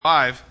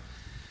5.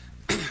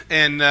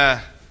 And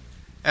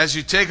as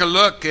you take a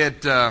look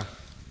at the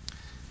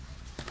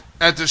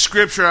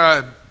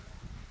scripture,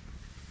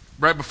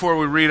 right before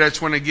we read, I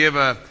just want to give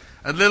a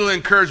little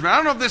encouragement. I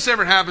don't know if this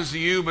ever happens to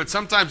you, but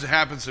sometimes it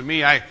happens to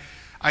me. I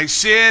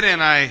sit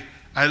and I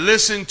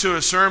listen to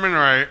a sermon,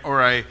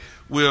 or I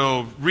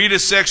will read a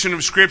section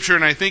of scripture,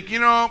 and I think,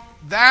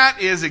 that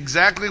is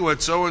exactly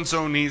what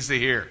so-and-so needs to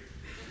hear.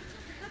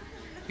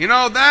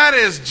 That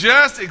is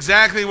just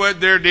exactly what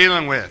they're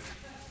dealing with.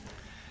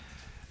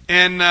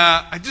 And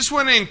I just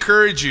want to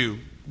encourage you.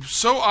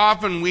 So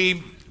often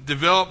we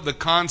develop the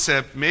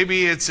concept,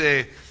 maybe it's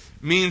a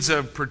means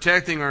of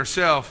protecting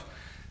ourselves,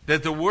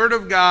 that the Word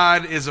of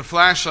God is a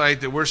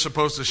flashlight that we're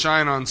supposed to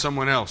shine on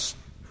someone else.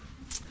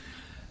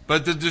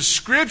 But the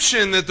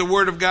description that the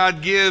Word of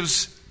God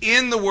gives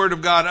in the Word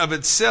of God of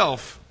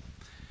itself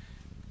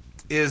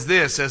is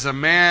this: as a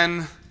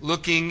man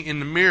looking in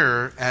the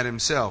mirror at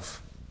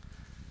himself.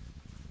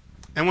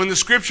 And when the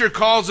Scripture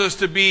calls us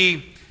to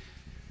be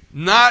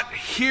not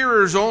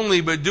hearers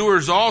only, but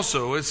doers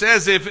also, it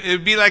says if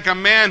it'd be like a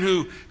man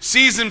who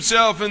sees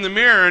himself in the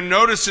mirror and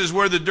notices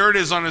where the dirt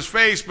is on his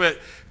face, but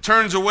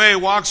turns away,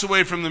 walks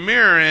away from the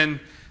mirror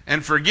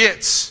and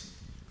forgets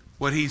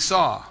what he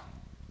saw.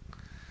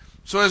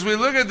 So as we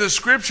look at the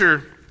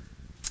Scripture,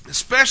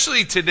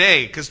 especially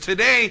today, because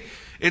today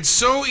it's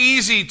so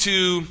easy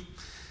to,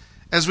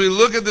 as we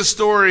look at the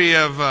story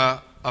of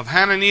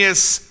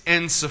Hananias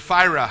and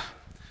Sapphira,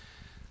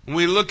 when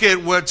we look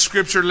at what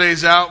Scripture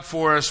lays out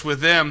for us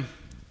with them,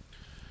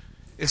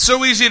 it's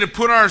so easy to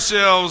put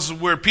ourselves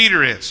where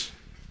Peter is.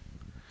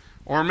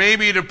 Or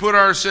maybe to put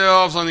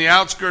ourselves on the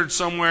outskirts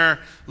somewhere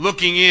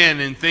looking in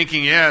and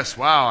thinking, yes,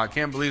 wow, I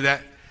can't believe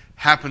that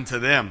happened to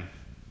them.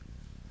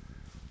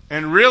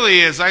 And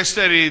really, as I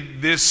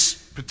studied this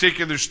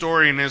particular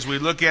story and as we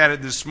look at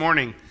it this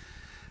morning,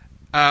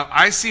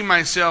 I see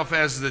myself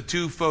as the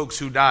two folks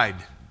who died.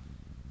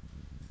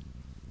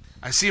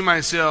 I see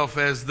myself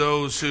as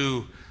those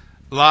who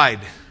lied.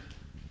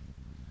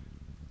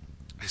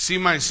 I see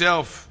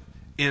myself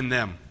in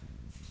them.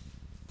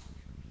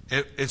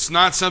 It's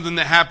not something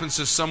that happens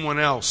to someone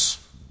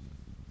else.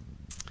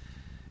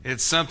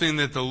 It's something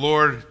that the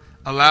Lord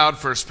allowed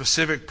for a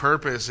specific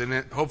purpose, and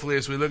hopefully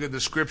as we look at the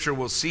Scripture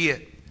we'll see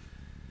it.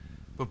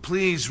 But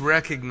please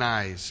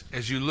recognize,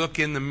 as you look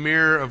in the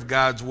mirror of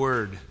God's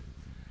Word,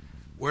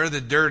 where the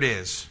dirt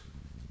is,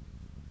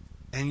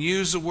 and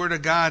use the Word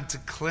of God to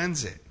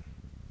cleanse it.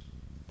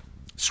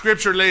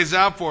 Scripture lays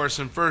out for us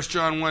in 1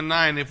 John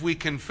 1:9, if we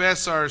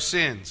confess our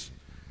sins.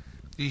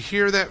 Do you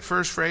hear that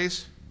first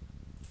phrase?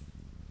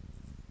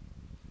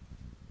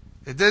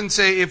 It doesn't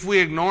say if we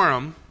ignore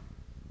them,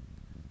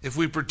 if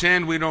we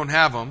pretend we don't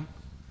have them,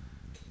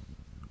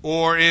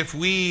 or if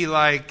we,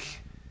 like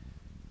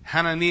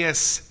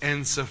Hananias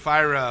and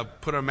Sapphira,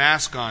 put a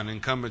mask on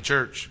and come to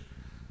church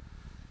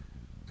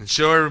and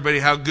show everybody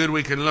how good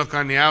we can look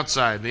on the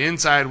outside. The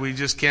inside, we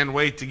just can't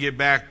wait to get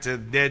back to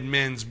dead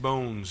men's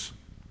bones.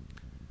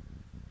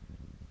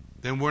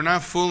 Then we're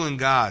not fooling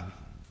God.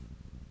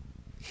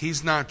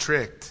 He's not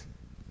tricked.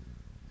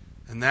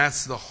 And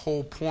that's the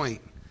whole point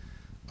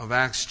of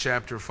Acts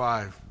chapter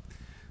 5.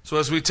 So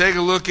as we take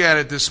a look at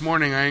it this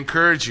morning, I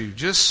encourage you,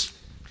 just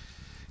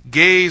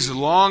gaze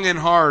long and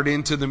hard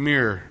into the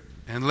mirror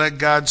and let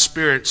God's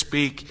Spirit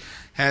speak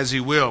as He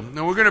will.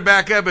 Now we're going to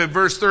back up at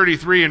verse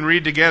 33 and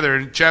read together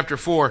in chapter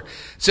 4. It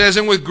says,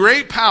 "And with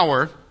great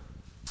power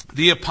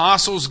the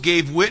apostles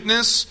gave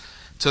witness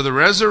to the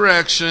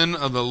resurrection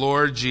of the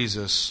Lord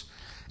Jesus,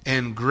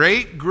 and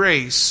great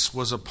grace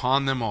was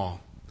upon them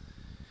all.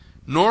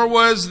 Nor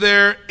was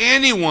there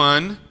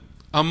anyone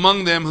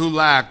among them who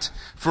lacked,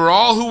 for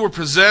all who were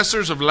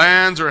possessors of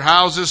lands or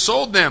houses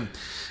sold them,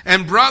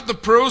 and brought the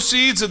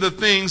proceeds of the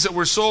things that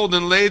were sold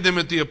and laid them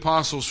at the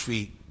apostles'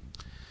 feet.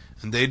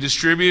 And they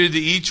distributed to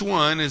each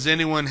one as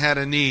anyone had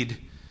a need.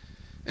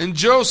 And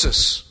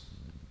Joseph,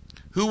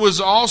 who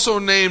was also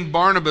named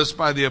Barnabas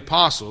by the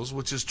apostles,"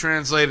 which is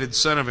translated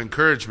son of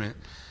encouragement,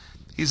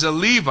 he's a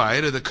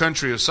Levite of the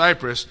country of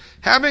Cyprus,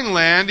 "having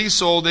land, he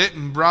sold it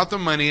and brought the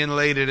money and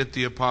laid it at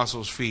the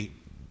apostles' feet.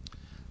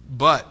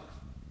 But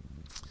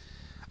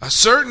a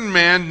certain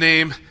man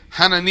named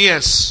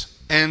Hananias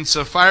and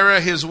Sapphira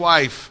his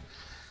wife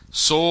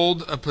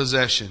sold a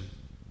possession.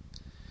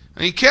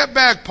 And he kept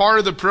back part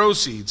of the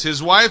proceeds,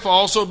 his wife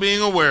also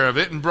being aware of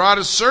it, and brought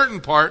a certain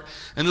part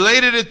and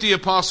laid it at the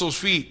apostles'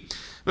 feet.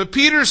 But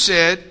Peter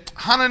said,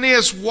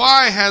 Hananias,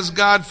 why has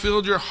God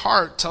filled your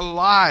heart to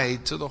lie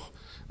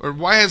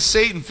why has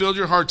Satan filled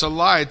your heart to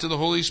lie to the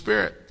Holy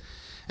Spirit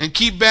and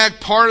keep back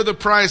part of the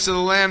price of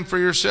the land for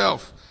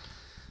yourself?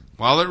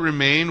 While it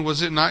remained,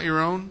 was it not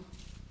your own?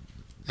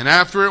 And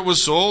after it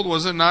was sold,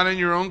 was it not in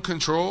your own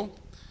control?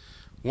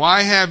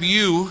 Why have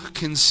you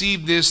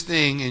conceived this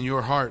thing in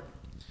your heart?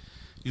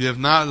 You have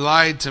not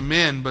lied to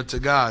men, but to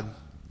God."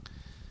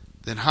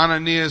 Then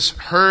Hananias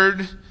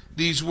heard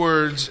these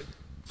words,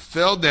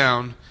 fell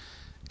down,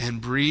 and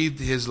breathed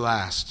his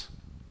last.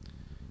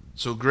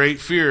 So great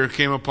fear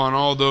came upon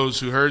all those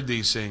who heard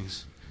these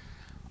things.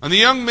 And the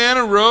young men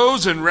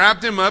arose and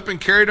wrapped him up and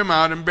carried him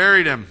out and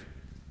buried him.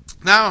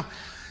 Now,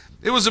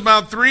 it was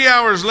about 3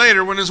 hours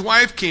later when his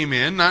wife came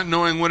in, not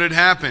knowing what had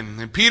happened.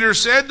 And Peter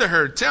said to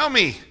her, "Tell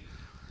me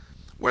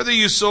whether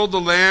you sold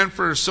the land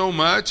for so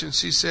much." And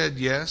she said,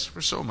 "Yes,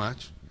 for so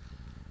much."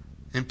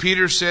 And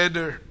Peter said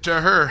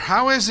to her,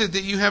 "How is it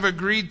that you have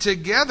agreed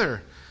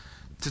together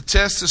to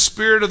test the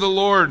Spirit of the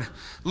Lord?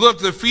 Look,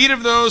 the feet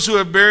of those who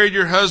have buried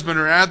your husband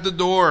are at the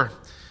door,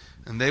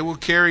 and they will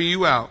carry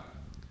you out."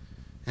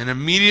 And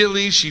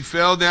immediately she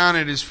fell down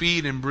at his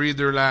feet and breathed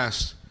her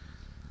last.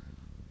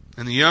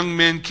 And the young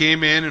men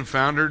came in and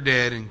found her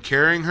dead, and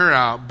carrying her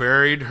out,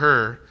 buried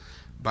her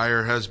by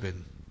her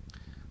husband.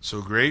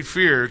 So great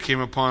fear came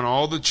upon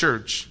all the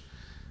church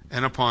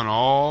and upon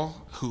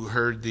all who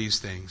heard these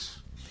things.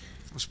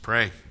 Let's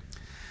pray.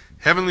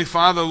 Heavenly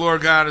Father,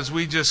 Lord God, as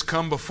we just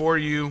come before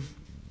you,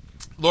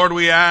 Lord,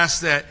 we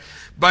ask that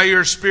by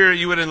your Spirit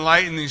you would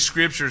enlighten these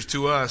scriptures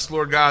to us,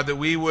 Lord God, that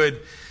we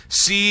would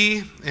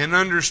see and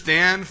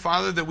understand,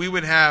 Father, that we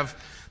would have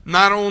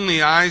not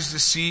only eyes to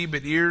see,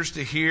 but ears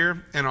to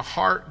hear, and a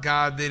heart,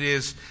 God, that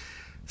is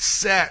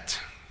set,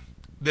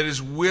 that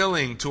is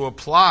willing to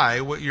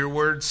apply what your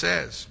word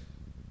says,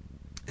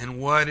 and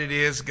what it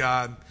is,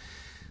 God,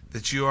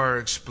 that you are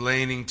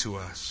explaining to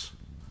us.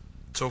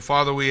 So,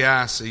 Father, we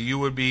ask that you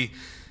would be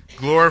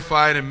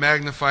glorified and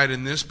magnified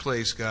in this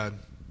place, God.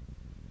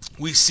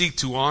 We seek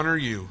to honor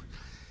you.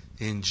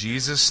 In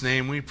Jesus'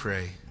 name we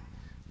pray.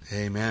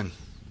 Amen.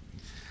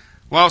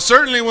 Well,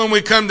 certainly when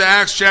we come to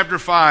Acts chapter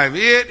 5,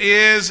 it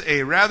is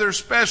a rather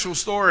special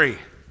story.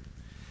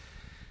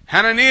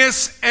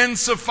 Ananias and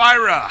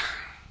Sapphira,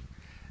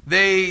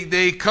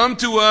 they come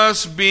to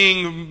us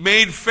being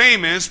made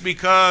famous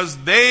because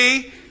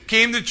they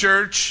came to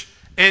church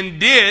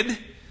and did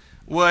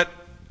what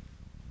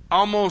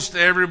almost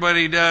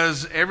everybody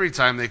does every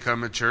time they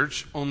come to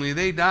church, only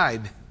they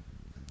died.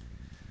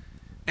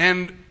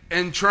 And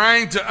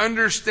trying to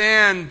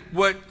understand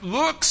what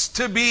looks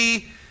to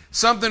be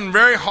something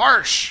very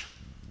harsh.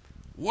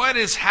 What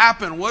has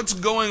happened? What's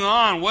going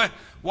on?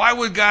 Why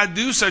would God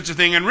do such a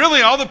thing? And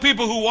really all the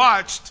people who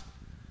watched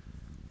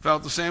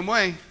felt the same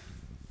way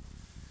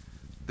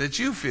that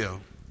you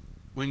feel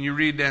when you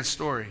read that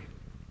story.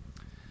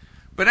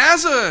 But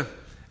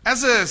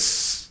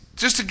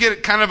just to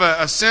get kind of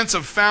a sense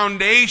of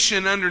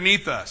foundation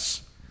underneath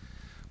us,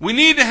 we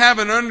need to have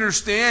an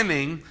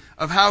understanding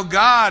of how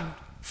God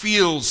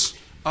feels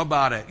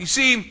about it. You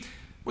see,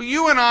 well,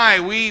 you and I,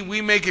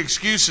 we make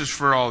excuses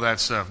for all that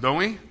stuff, don't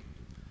we?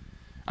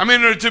 I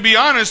mean, to be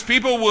honest,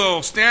 people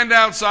will stand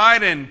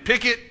outside and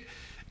picket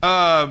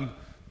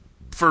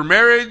for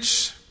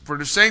marriage, for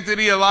the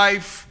sanctity of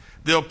life.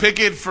 They'll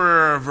picket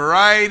for a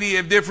variety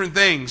of different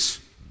things.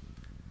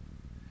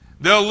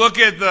 They'll look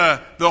at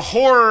the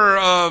horror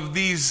of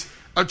these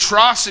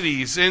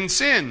atrocities and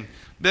sin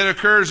that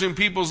occurs in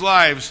people's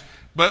lives,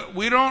 but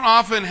we don't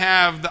often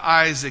have the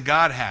eyes that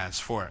God has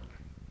for it.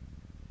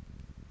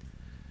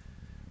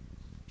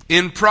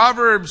 In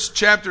Proverbs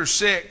chapter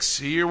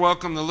 6, you're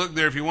welcome to look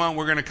there if you want.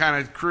 We're going to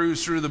kind of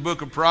cruise through the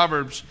book of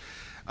Proverbs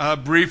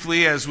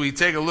briefly as we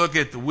take a look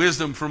at the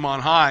wisdom from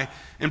on high.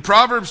 In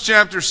Proverbs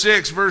chapter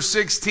 6, verse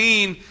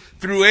 16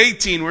 through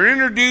 18, we're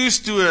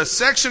introduced to a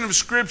section of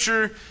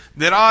Scripture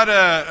that ought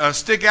to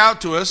stick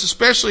out to us,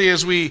 especially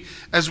as we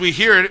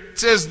hear it. It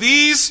says,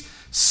 "These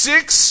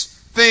 6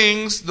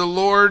 things the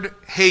Lord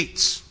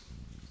hates."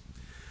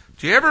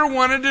 If you ever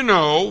wanted to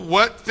know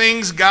what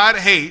things God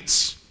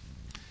hates,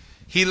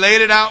 He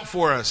laid it out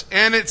for us.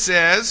 And it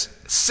says,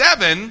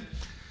 7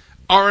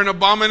 are an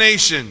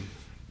abomination.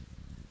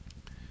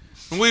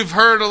 And we've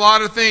heard a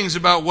lot of things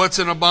about what's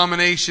an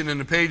abomination in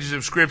the pages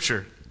of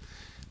Scripture.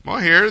 Well,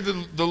 here,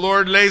 the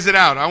Lord lays it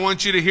out. I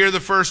want you to hear the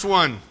first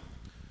one.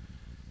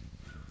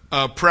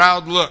 A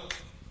proud look.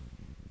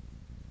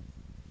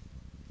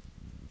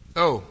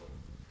 Oh.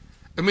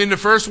 I mean, the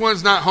first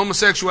one's not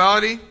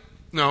homosexuality?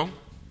 No.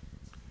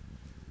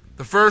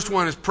 The first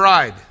one is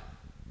pride.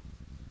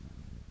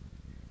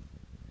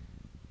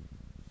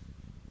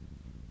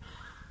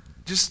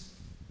 Just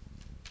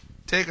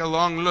take a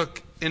long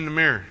look in the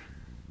mirror.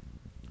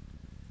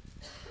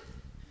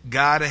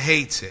 God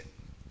hates it.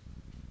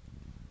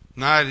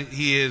 Not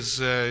He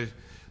is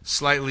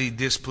slightly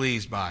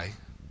displeased by.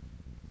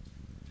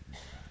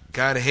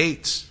 God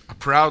hates a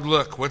proud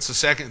look. What's the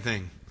second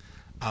thing?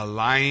 A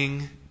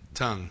lying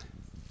tongue.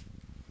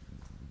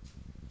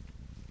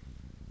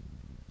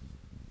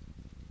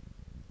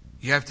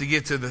 You have to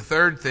get to the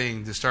third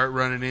thing to start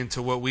running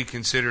into what we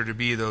consider to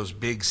be those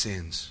big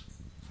sins.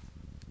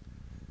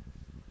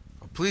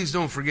 Please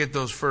don't forget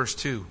those first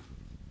 2.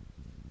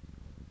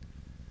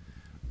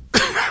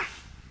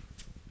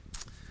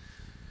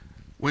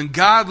 When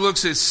God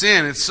looks at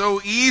sin, it's so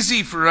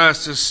easy for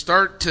us to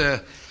start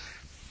to,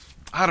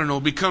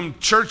 become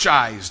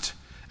churchized.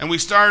 And we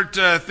start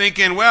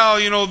thinking,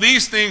 well,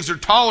 these things are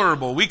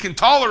tolerable. We can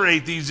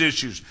tolerate these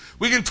issues.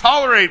 We can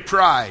tolerate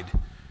pride.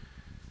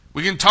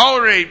 We can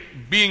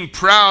tolerate being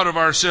proud of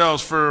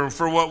ourselves for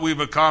what we've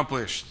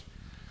accomplished.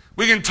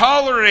 We can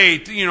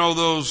tolerate,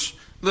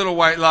 little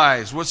white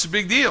lies. What's the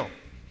big deal?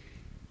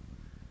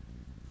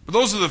 But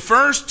those are the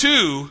first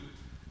two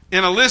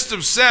in a list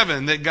of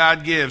 7 that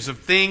God gives of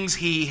things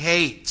He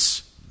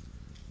hates.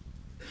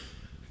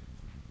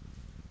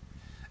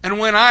 And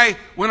when I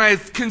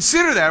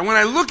consider that, when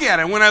I look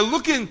at it, when I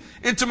look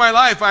into my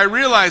life, I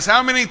realize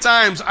how many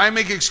times I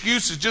make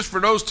excuses just for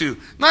those 2.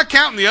 Not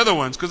counting the other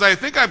ones, because I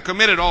think I've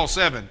committed all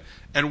 7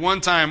 at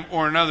one time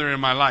or another in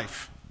my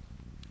life.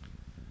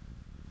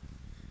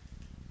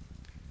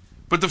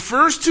 But the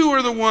first 2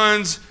 are the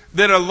ones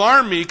that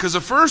alarm me, because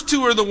the first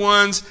 2 are the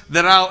ones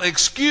that I'll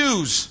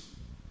excuse.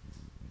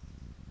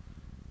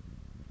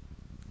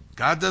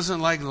 God doesn't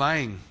like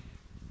lying.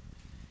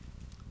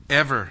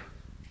 Ever.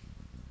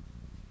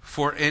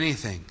 For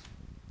anything.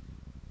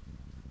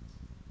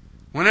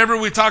 Whenever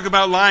we talk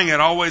about lying, it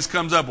always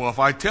comes up. Well, if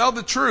I tell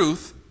the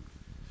truth,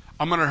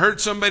 I'm going to hurt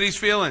somebody's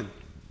feeling.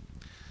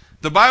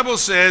 The Bible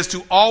says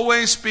to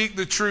always speak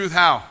the truth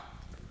how?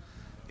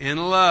 In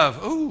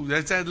love. Ooh,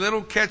 that's that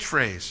little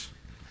catchphrase.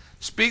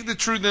 Speak the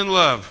truth in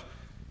love.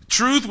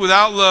 Truth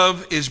without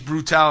love is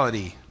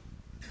brutality.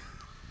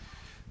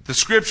 The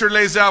Scripture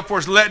lays out for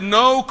us, let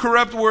no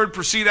corrupt word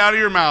proceed out of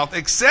your mouth,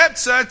 except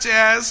such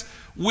as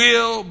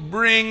will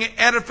bring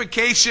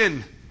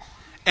edification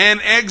and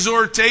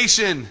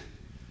exhortation,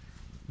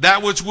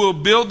 that which will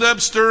build up,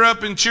 stir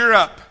up, and cheer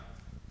up.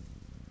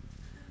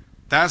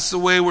 That's the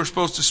way we're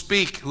supposed to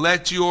speak.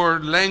 Let your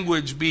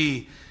language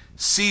be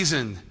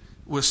seasoned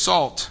with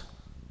salt.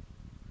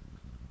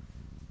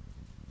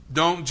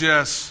 Don't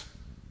just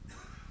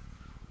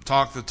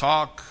talk the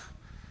talk,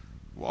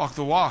 walk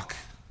the walk.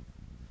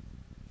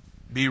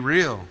 Be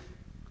real.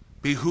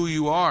 Be who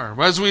you are.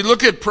 As we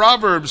look at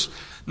Proverbs,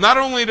 not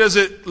only does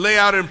it lay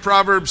out in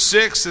Proverbs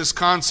 6 this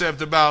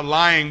concept about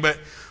lying, but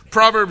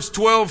Proverbs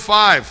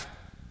 12:5.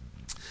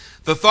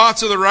 The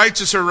thoughts of the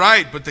righteous are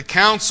right, but the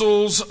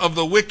counsels of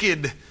the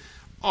wicked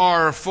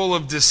are full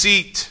of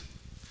deceit.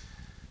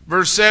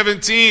 Verse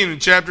 17 in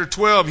chapter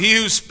 12. He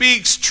who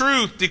speaks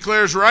truth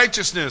declares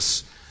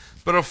righteousness,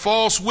 but a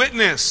false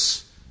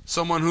witness,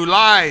 someone who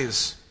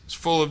lies, is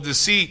full of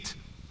deceit.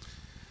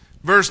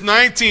 Verse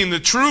 19. The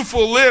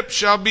truthful lip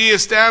shall be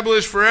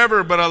established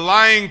forever, but a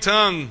lying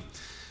tongue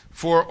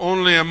for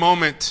only a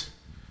moment.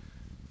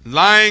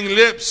 Lying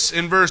lips,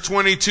 in verse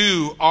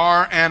 22,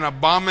 are an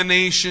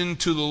abomination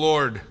to the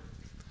Lord,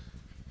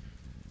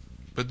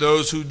 but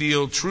those who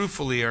deal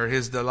truthfully are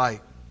His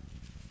delight.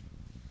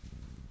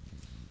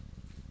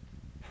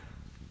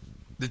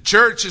 The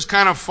church is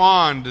kind of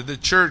fond, the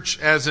church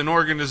as an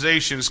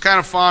organization is kind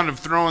of fond of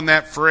throwing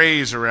that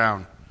phrase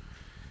around.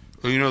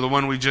 You know, the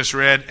one we just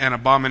read, an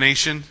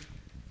abomination.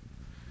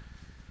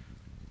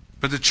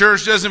 But the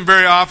church doesn't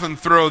very often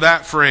throw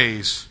that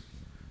phrase,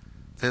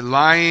 that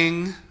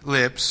lying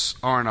lips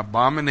are an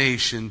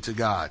abomination to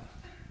God.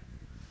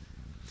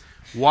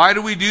 Why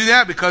do we do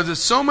that? Because it's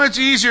so much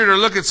easier to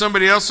look at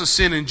somebody else's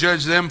sin and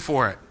judge them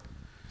for it.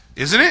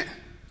 Isn't it?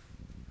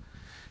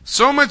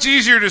 So much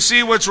easier to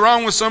see what's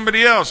wrong with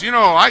somebody else. You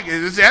know,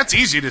 that's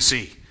easy to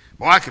see.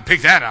 Well, I could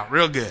pick that out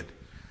real good.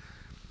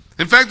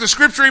 In fact, the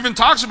Scripture even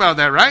talks about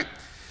that, right?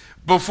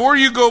 Before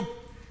you go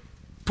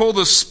pull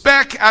the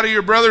speck out of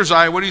your brother's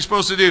eye, what are you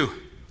supposed to do?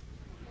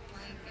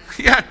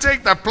 Yeah,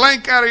 take the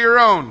plank out of your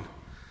own.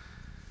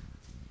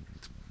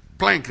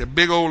 Plank, a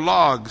big old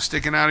log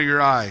sticking out of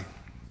your eye.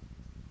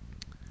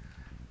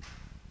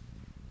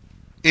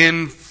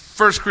 In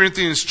 1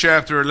 Corinthians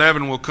chapter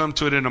 11, we'll come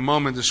to it in a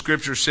moment, the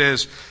Scripture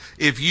says,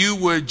 if you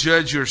would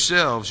judge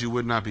yourselves, you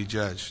would not be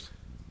judged.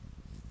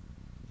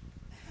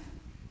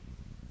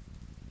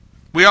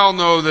 We all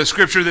know the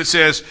Scripture that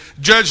says,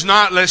 judge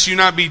not lest you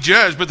not be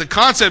judged. But the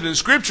concept in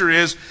Scripture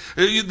is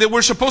that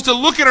we're supposed to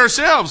look at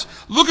ourselves.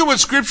 Look at what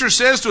Scripture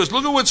says to us.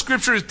 Look at what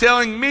Scripture is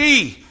telling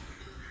me.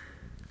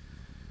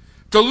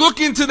 To look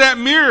into that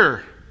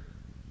mirror.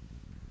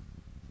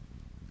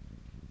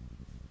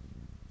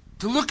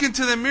 To look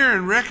into the mirror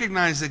and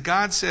recognize that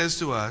God says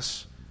to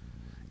us,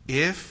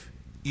 if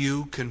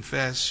you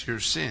confess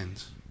your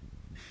sins,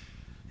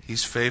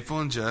 He's faithful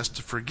and just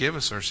to forgive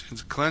us our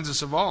sins, cleanse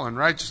us of all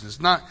unrighteousness.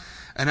 Not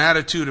an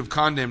attitude of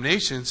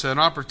condemnation, it's an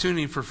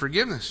opportunity for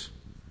forgiveness.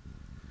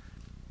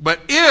 But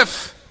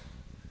if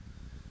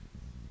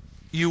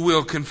you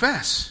will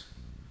confess,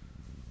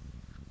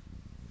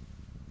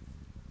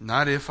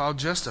 not if I'll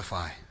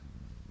justify.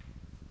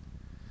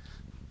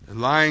 A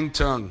lying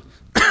tongue.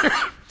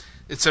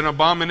 It's an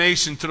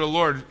abomination to the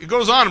Lord. It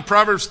goes on in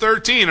Proverbs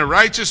 13. A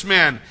righteous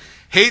man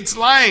hates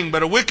lying,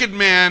 but a wicked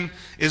man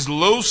is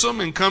loathsome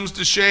and comes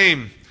to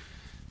shame.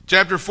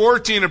 Chapter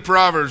 14 of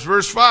Proverbs,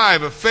 verse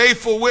 5. A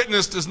faithful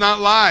witness does not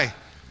lie,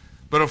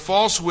 but a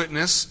false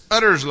witness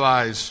utters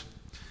lies.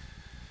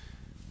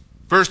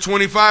 Verse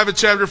 25 of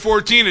chapter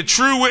 14. A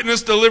true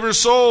witness delivers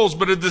souls,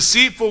 but a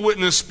deceitful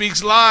witness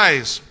speaks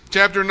lies.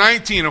 Chapter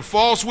 19. A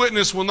false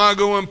witness will not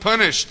go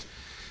unpunished,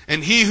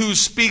 and he who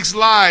speaks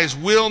lies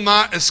will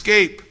not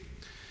escape.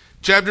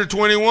 Chapter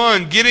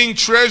 21, getting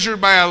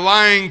treasured by a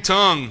lying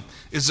tongue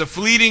is a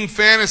fleeting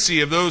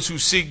fantasy of those who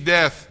seek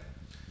death.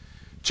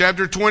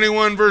 Chapter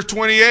 21, verse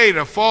 28,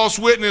 a false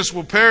witness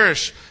will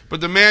perish,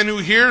 but the man who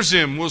hears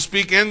him will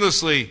speak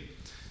endlessly.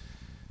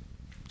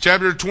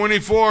 Chapter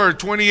 24,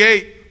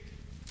 28,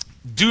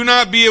 do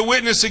not be a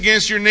witness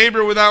against your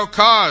neighbor without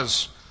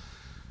cause,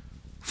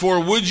 for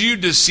would you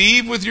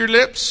deceive with your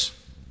lips?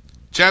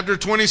 Chapter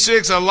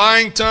 26, a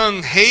lying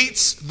tongue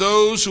hates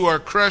those who are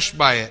crushed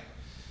by it,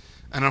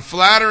 and a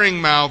flattering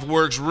mouth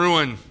works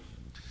ruin.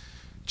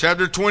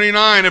 Chapter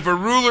 29, if a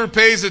ruler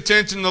pays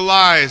attention to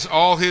lies,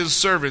 all his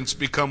servants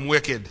become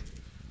wicked.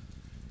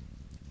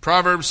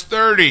 Proverbs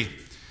 30,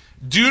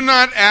 do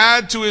not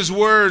add to his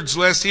words,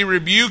 lest he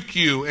rebuke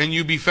you and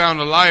you be found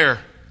a liar.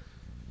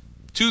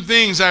 2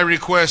 things I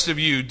request of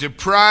you.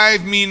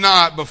 Deprive me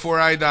not before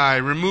I die.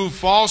 Remove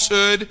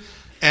falsehood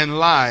and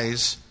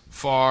lies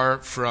far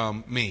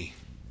from me.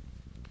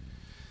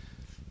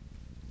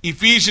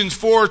 Ephesians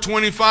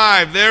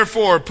 4:25,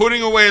 therefore,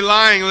 putting away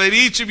lying, let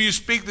each of you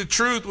speak the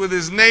truth with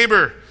his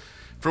neighbor,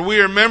 for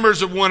we are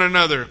members of one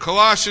another.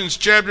 Colossians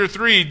chapter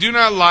 3, do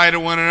not lie to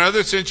one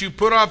another, since you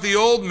put off the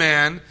old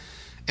man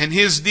and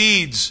his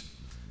deeds.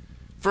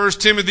 1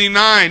 Timothy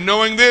 9,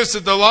 knowing this,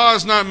 that the law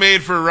is not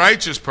made for a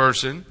righteous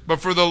person,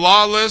 but for the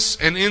lawless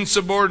and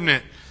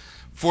insubordinate,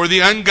 for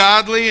the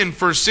ungodly and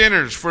for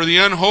sinners, for the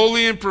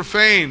unholy and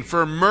profane,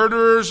 for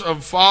murderers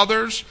of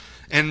fathers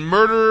and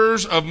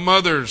murderers of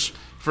mothers,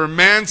 for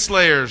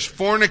manslayers,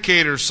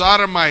 fornicators,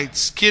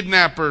 sodomites,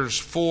 kidnappers,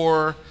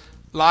 for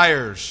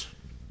liars.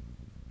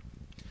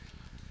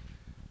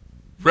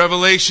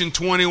 Revelation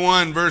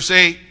 21, verse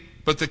 8,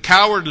 but the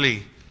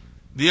cowardly,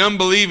 the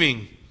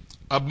unbelieving,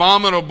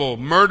 abominable,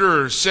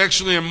 murderers,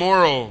 sexually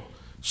immoral,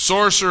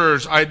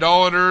 sorcerers,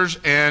 idolaters,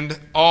 and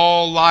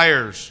all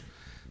liars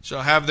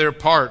shall have their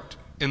part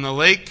in the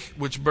lake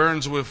which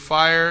burns with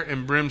fire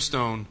and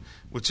brimstone,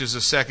 which is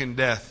the second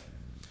death.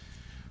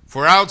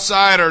 For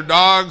outside are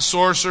dogs,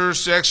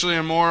 sorcerers, sexually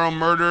immoral,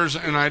 murderers,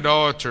 and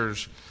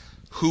idolaters,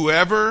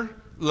 whoever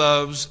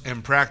loves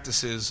and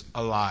practices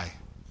a lie.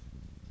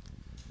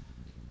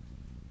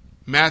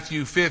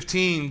 Matthew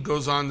 15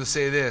 goes on to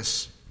say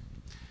this,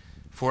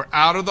 for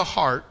out of the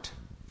heart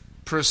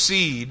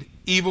proceed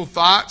evil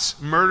thoughts,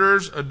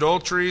 murders,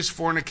 adulteries,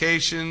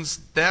 fornications,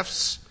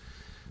 thefts,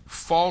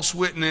 false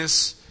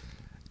witness,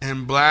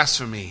 and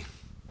blasphemy.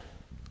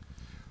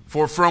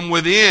 For from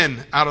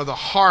within, out of the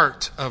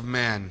heart of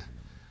man,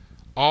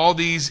 all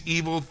these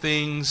evil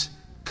things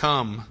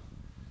come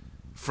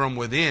from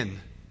within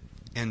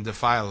and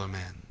defile a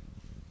man.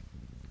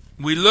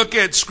 We look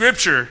at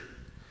Scripture.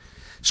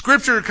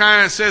 Scripture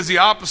kind of says the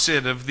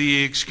opposite of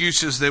the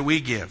excuses that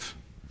we give.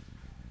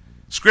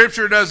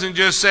 Scripture doesn't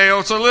just say, oh,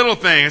 it's a little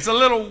thing. It's a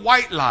little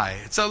white lie.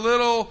 It's a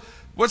little,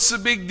 what's the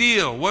big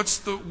deal? What's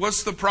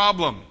the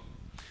problem?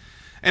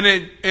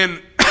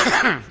 And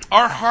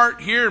our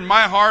heart here, and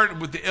my heart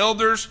with the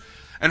elders,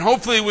 and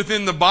hopefully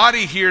within the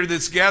body here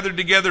that's gathered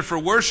together for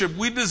worship,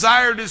 we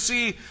desire to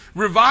see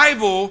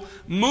revival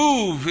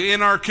move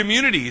in our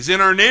communities,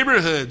 in our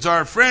neighborhoods,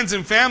 our friends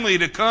and family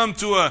to come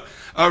to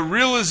a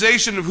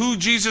realization of who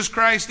Jesus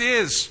Christ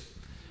is.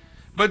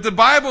 But the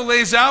Bible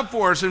lays out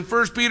for us in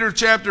 1 Peter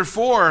chapter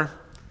 4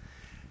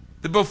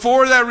 that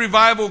before that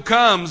revival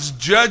comes,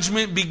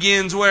 judgment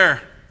begins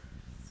where?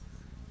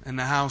 In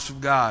the house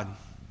of God.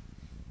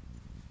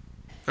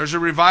 There's a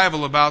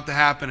revival about to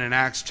happen in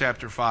Acts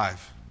chapter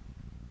 5.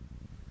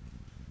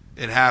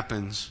 It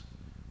happens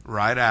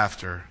right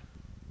after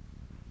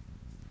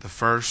the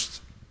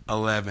first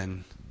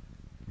 11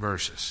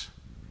 verses.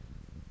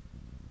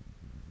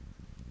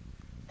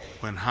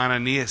 When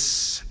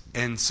Hananias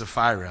and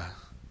Sapphira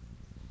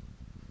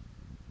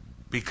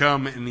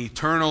become an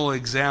eternal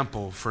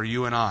example for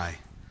you and I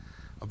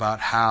about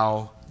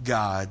how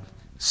God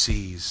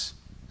sees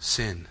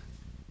sin.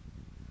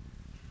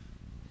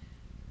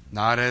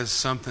 Not as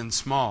something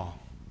small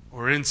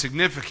or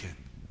insignificant,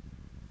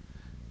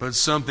 but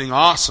something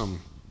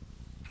awesome,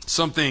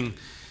 something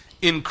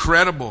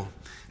incredible.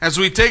 As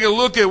we take a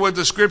look at what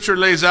the Scripture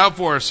lays out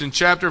for us in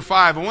chapter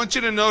 5, I want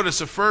you to notice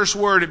the first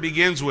word it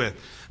begins with.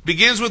 It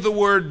begins with the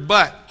word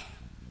but.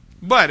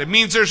 But. It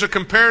means there's a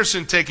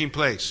comparison taking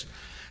place.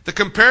 The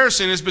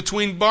comparison is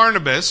between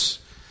Barnabas,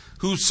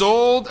 who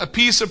sold a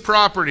piece of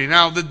property.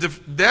 Now, the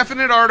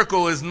definite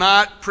article is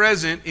not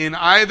present in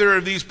either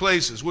of these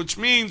places, which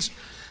means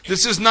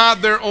this is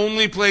not their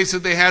only place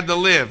that they had to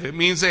live. It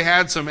means they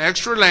had some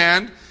extra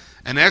land,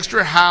 an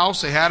extra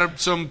house, they had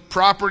some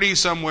property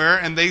somewhere,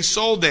 and they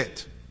sold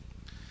it.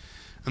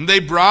 And they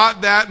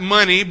brought that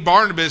money,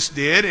 Barnabas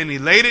did, and he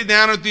laid it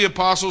down at the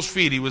apostles'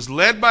 feet. He was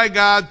led by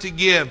God to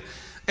give.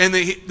 And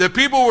the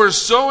people were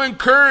so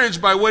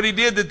encouraged by what he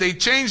did that they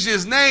changed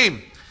his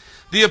name.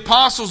 The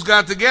apostles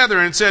got together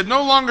and said,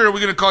 no longer are we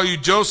going to call you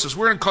Joseph,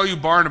 we're going to call you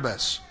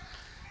Barnabas,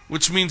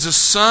 which means a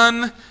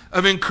son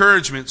of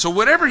encouragement. So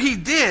whatever he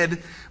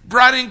did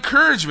brought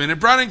encouragement. It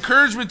brought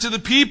encouragement to the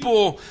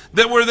people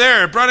that were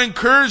there. It brought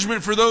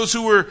encouragement for those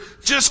who were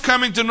just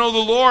coming to know the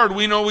Lord.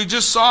 We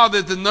just saw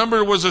that the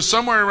number was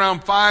somewhere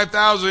around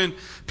 5,000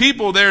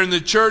 people there in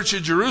the church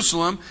at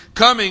Jerusalem,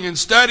 coming and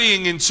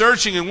studying and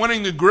searching and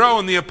wanting to grow.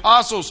 And the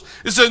apostles,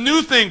 it's a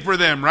new thing for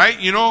them, right?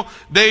 You know,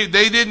 they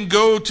didn't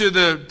go to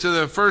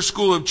the first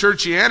school of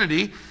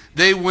churchianity.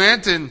 They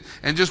went and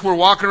just were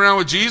walking around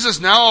with Jesus.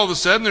 Now all of a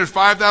sudden there's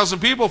 5,000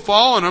 people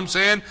following them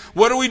saying,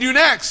 what do we do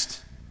next?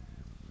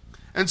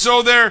 And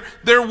so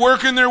they're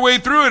working their way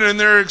through it, and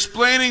they're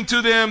explaining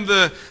to them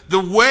the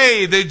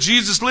way that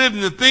Jesus lived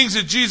and the things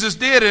that Jesus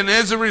did. And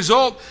as a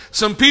result,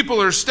 some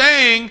people are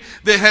staying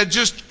that had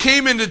just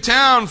came into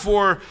town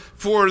for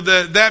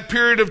that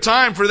period of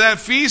time, for that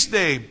feast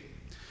day,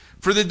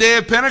 for the day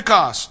of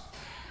Pentecost.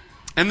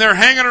 And they're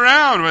hanging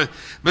around,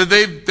 but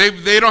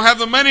they don't have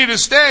the money to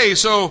stay.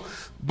 So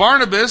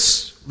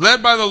Barnabas,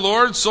 led by the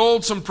Lord,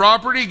 sold some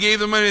property, gave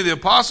the money to the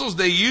apostles.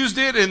 They used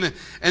it,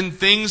 and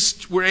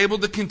things were able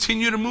to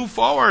continue to move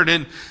forward.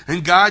 And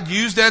God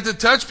used that to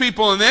touch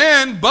people.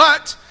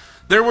 But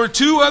there were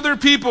two other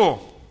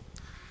people.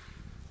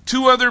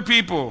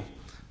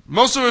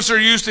 Most of us are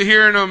used to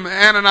hearing them,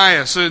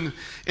 Ananias. And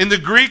in the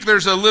Greek,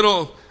 there's a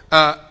little thing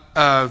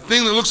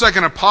that looks like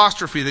an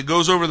apostrophe that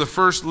goes over the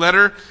first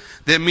letter.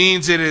 That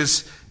means it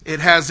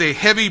has a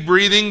heavy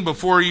breathing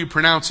before you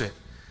pronounce it.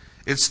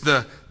 It's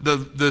the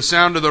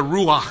sound of the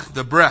ruach,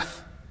 the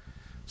breath.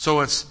 So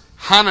it's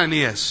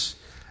Hananias.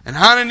 And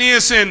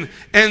Hananias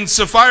and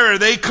Sapphira,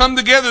 they come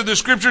together. The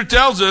scripture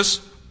tells us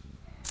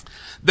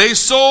they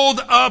sold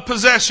a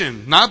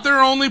possession. Not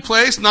their only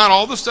place, not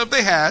all the stuff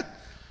they had.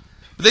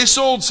 But they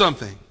sold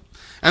something.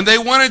 And they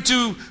wanted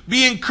to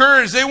be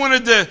encouraged. They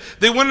wanted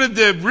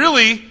to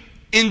really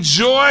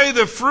enjoy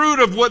the fruit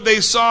of what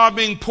they saw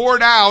being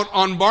poured out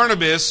on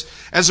Barnabas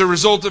as a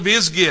result of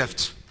his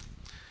gift.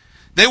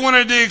 They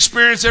wanted to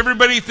experience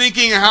everybody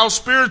thinking how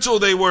spiritual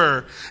they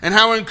were and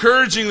how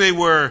encouraging they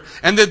were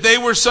and that they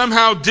were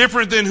somehow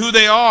different than who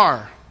they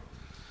are.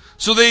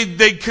 So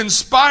they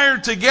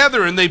conspired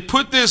together and they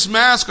put this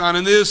mask on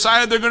and they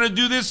decided they're going to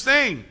do this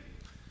thing.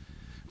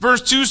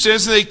 Verse 2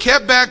 says, they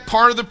kept back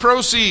part of the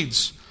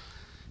proceeds,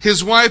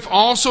 his wife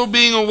also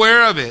being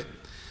aware of it,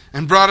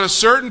 and brought a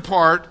certain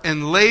part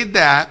and laid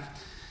that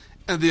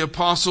at the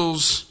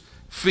apostles'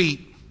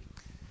 feet.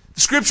 The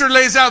scripture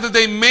lays out that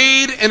they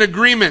made an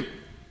agreement.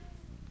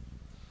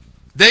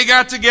 They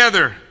got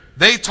together.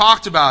 They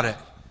talked about it.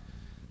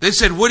 They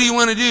said, what do you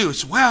want to do?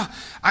 It's, well,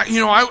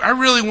 I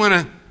really want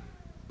to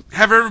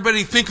have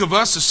everybody think of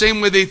us the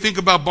same way they think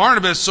about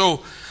Barnabas.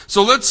 So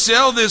let's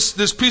sell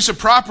this piece of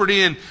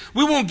property, and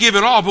we won't give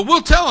it all, but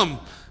we'll tell them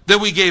that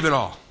we gave it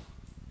all.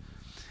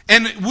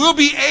 And we'll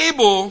be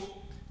able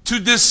to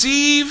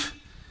deceive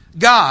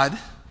God,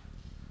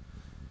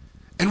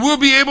 and we'll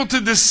be able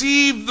to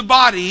deceive the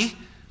body,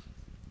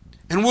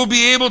 and we'll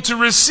be able to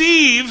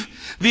receive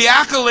the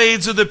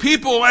accolades of the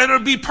people, and it'll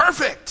be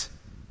perfect.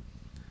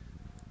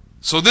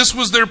 So this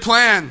was their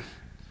plan.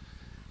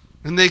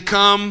 And they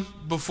come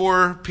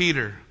before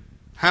Peter,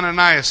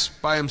 Hananias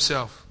by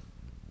himself.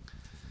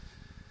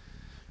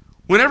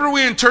 Whenever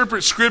we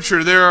interpret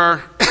Scripture, there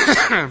are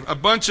a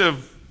bunch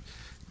of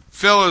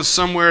fellows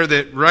somewhere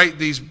that write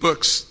these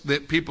books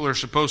that people are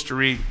supposed to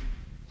read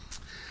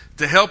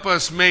to help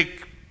us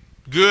make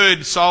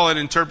good, solid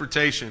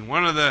interpretation.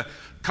 One of the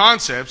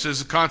concepts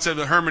is the concept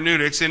of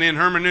hermeneutics, and in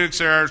hermeneutics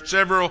there are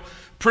several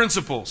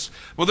principles.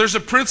 Well, there's a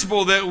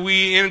principle that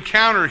we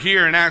encounter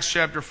here in Acts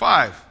chapter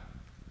 5.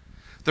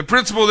 The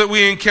principle that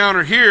we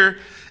encounter here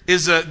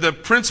is the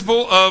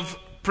principle of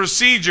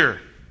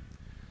procedure.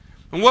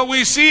 And what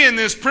we see in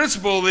this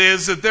principle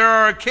is that there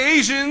are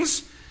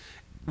occasions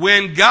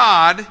when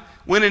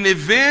an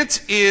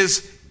event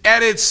is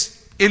at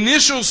its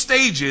initial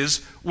stages,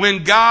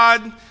 when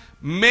God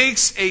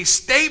makes a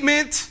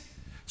statement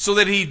so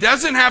that he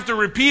doesn't have to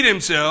repeat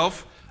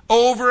himself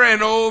over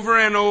and over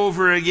and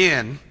over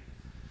again.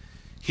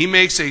 He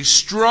makes a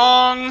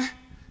strong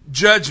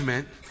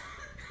judgment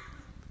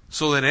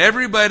so that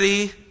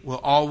everybody will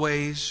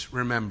always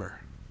remember.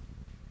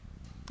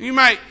 You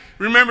might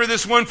remember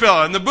this one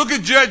fellow. In the book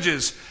of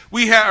Judges,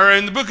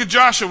 in the book of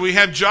Joshua, we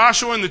have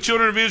Joshua and the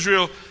children of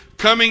Israel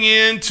coming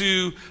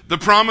into the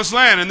promised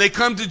land, and they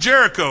come to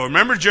Jericho.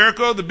 Remember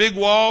Jericho, the big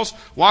walls?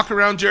 Walk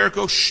around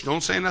Jericho. Shh,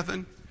 don't say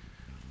nothing.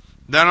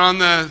 Then on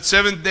the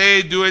seventh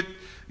day, do it,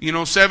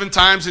 7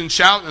 times and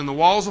shout, and the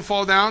walls will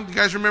fall down. You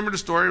guys remember the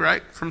story,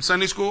 right? From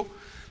Sunday school?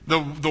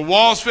 The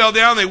walls fell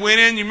down. They went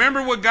in. You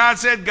remember what God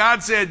said?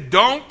 God said,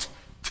 don't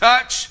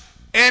touch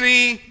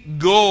any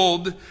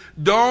gold.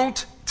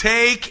 Don't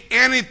take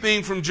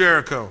anything from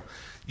Jericho.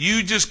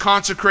 You just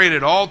consecrate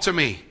it all to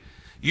me.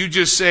 You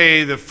just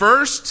say the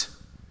first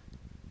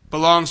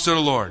belongs to the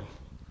Lord.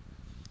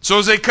 So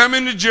as they come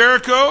into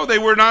Jericho, they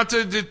were not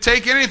to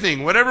take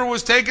anything. Whatever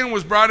was taken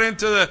was brought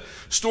into the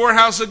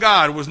storehouse of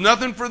God. It was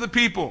nothing for the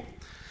people.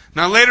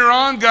 Now later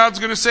on, God's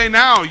going to say,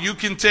 now you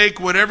can take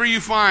whatever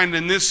you find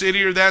in this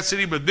city or that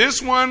city, but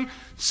this one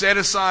set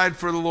aside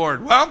for the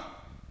Lord. Well,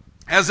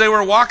 as they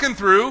were walking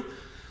through,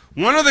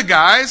 one of the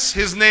guys,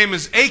 his name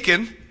is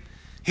Achan,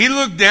 he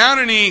looked down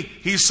and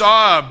he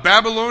saw a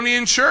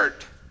Babylonian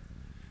shirt.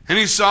 And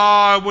he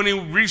saw, when he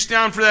reached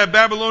down for that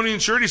Babylonian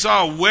shirt, he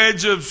saw a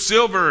wedge of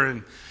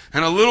silver.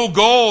 and a little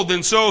gold.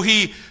 And so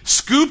he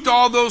scooped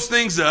all those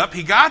things up.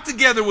 He got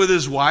together with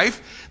his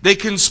wife. They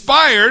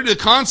conspired, the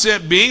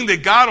concept being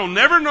that God will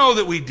never know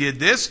that we did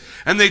this.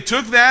 And they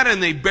took that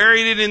and they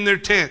buried it in their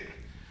tent.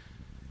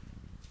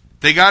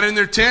 They got in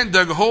their tent,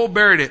 dug a hole,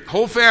 buried it.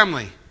 Whole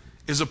family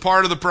is a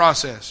part of the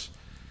process.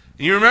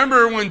 And you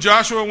remember when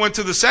Joshua went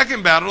to the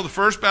second battle, the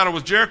first battle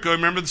was Jericho.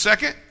 Remember the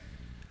second?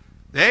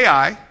 The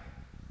Ai.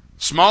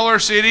 Smaller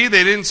city,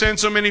 they didn't send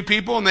so many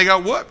people, and they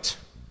got whooped.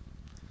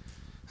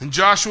 And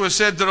Joshua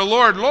said to the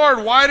Lord,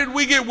 Lord, why did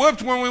we get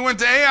whooped when we went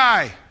to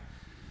Ai?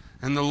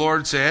 And the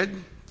Lord said,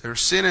 there's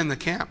sin in the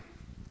camp.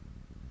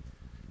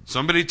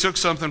 Somebody took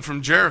something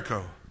from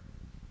Jericho.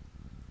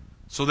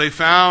 So they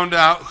found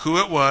out who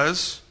it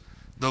was.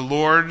 The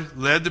Lord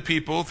led the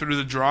people through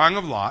the drawing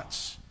of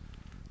lots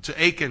to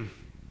Achan.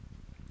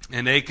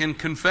 And Achan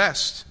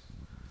confessed.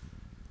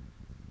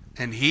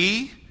 And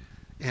he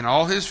and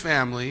all his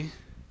family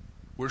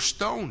were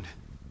stoned.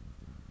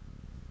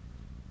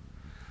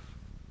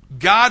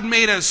 God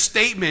made a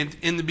statement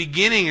in the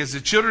beginning as the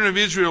children of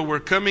Israel were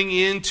coming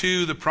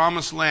into the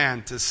promised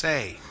land to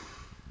say,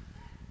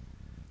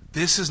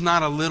 this is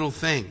not a little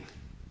thing.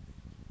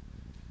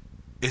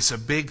 It's a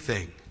big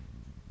thing.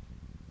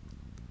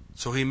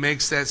 So he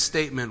makes that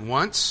statement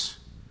once,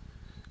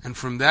 and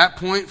from that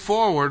point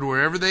forward,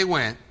 wherever they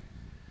went,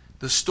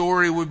 the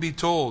story would be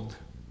told.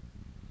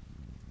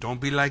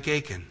 Don't be like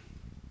Achan.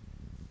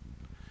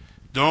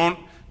 Don't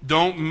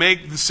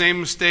make the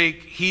same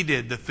mistake he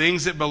did. The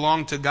things that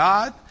belong to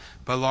God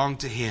belong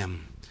to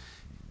him.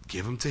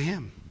 Give them to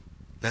him.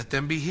 Let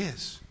them be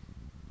his.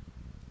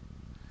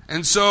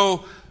 And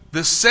so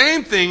the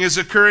same thing is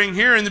occurring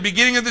here in the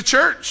beginning of the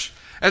church.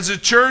 As the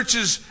church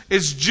is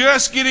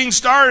just getting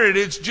started,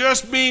 it's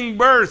just being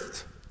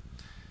birthed.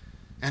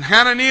 And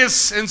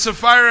Hananias and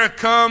Sapphira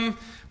come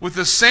with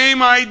the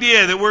same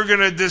idea that we're going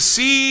to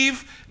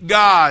deceive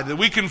God, that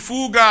we can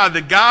fool God,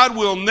 that God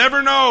will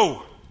never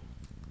know.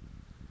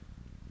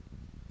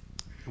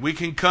 We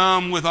can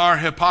come with our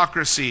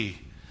hypocrisy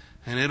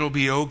and it'll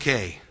be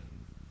okay.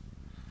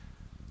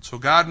 So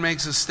God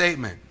makes a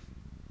statement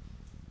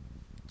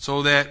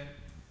so that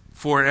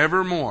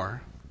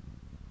forevermore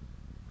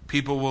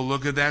people will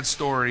look at that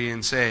story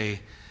and say,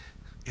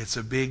 it's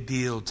a big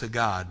deal to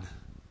God.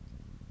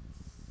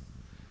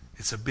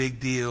 It's a big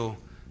deal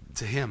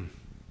to him.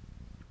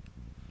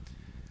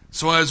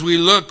 So as we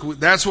look,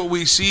 that's what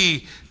we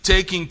see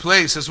taking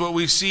place. That's what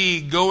we see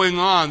going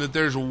on, that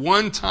there's a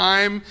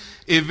one-time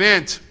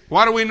event.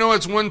 Why do we know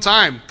it's one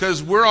time?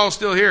 Because we're all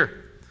still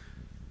here.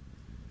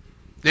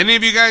 Did any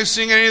of you guys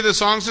sing any of the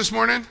songs this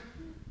morning?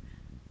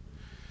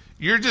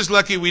 You're just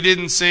lucky we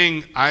didn't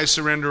sing I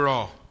Surrender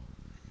All.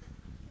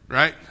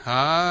 Right?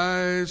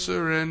 I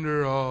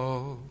surrender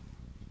all.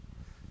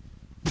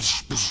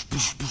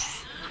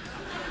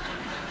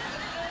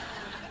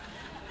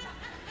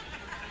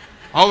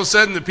 All of a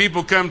sudden the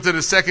people come to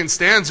the second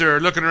stanza are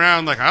looking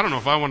around like, I don't know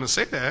if I want to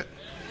say that.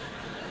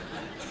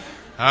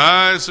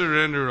 I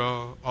surrender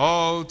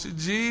all to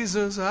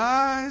Jesus,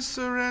 I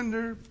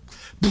surrender.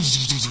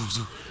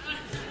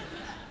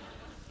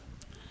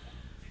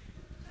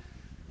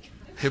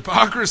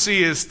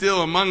 Hypocrisy is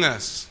still among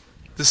us.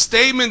 The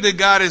statement that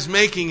God is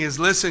making is,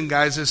 listen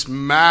guys, this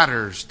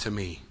matters to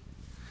me.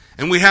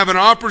 And we have an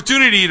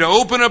opportunity to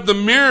open up the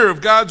mirror of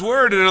God's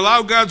Word and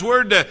allow God's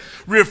Word to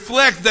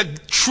reflect the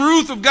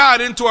truth of God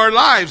into our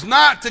lives.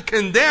 Not to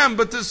condemn,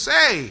 but to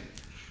say,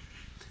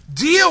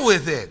 deal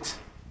with it.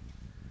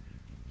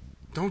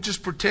 Don't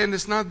just pretend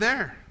it's not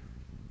there.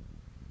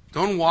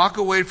 Don't walk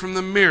away from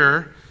the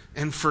mirror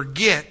and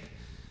forget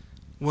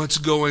what's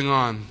going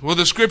on. Well,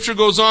 the scripture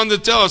goes on to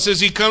tell us as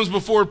he comes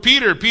before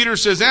Peter. Peter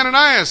says,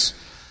 Ananias,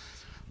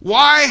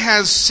 why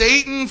has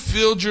Satan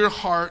filled your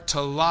heart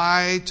to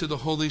lie to the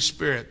Holy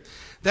Spirit?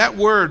 That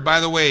word, by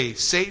the way,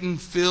 Satan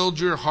filled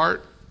your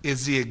heart,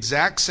 is the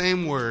exact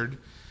same word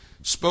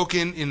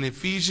spoken in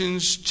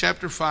Ephesians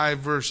chapter 5,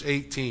 verse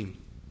 18.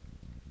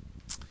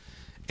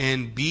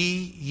 And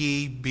be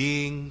ye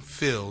being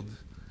filled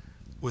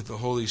with the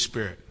Holy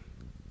Spirit.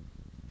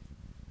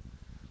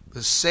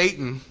 The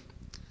Satan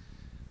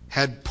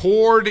had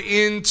poured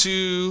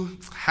into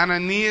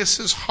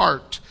Hananias'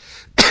 heart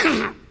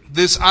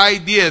this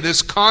idea,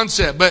 this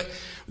concept. But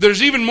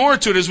there's even more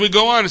to it as we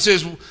go on. It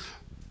says,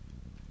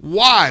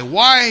 why?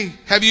 Why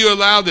have you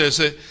allowed this?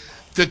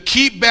 To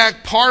keep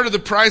back part of the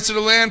price of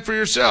the land for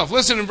yourself.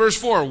 Listen in verse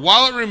 4.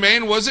 While it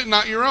remained, was it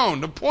not your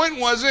own? The point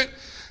wasn't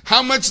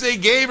how much they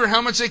gave or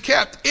how much they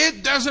kept.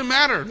 It doesn't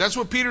matter. That's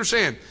what Peter's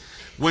saying.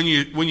 When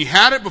you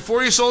had it,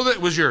 before you sold it,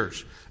 it was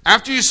yours.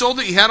 After you sold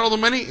it, you had all the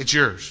money, it's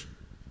yours.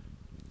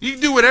 You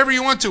can do whatever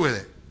you want to with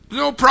it.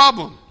 No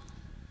problem.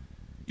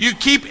 You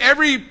keep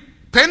every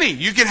penny.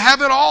 You can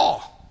have it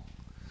all.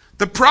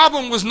 The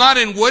problem was not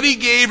in what he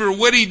gave or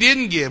what he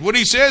didn't give. What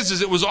he says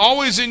is it was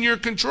always in your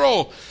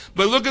control.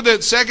 But look at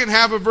that second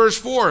half of verse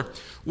 4.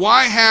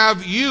 Why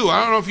have you,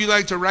 I don't know if you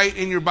like to write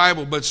in your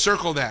Bible, but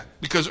circle that.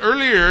 Because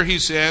earlier he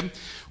said,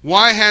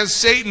 why has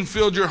Satan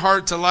filled your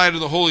heart to lie to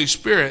the Holy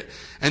Spirit?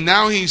 And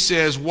now he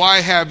says,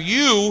 why have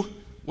you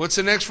what's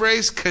the next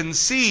phrase?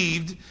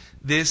 Conceived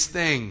this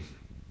thing.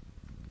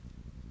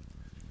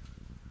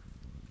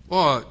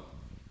 Well,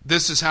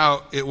 this is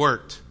how it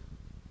worked.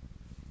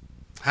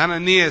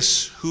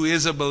 Hananias, who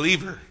is a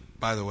believer,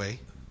 by the way,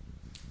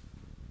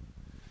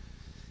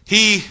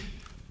 he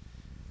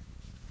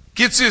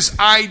gets this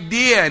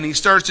idea and he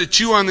starts to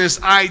chew on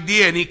this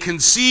idea and he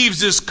conceives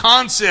this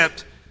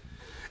concept.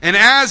 And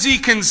as he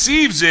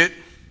conceives it,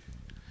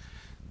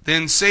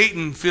 then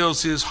Satan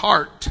fills his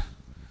heart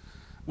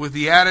with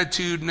the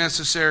attitude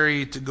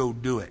necessary to go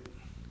do it.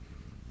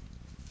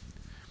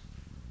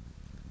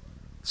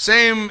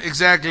 Same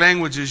exact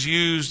language is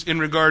used in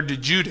regard to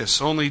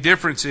Judas. Only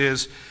difference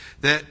is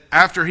that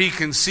after he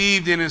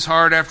conceived in his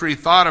heart, after he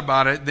thought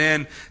about it,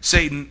 then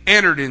Satan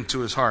entered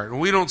into his heart.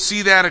 And we don't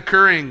see that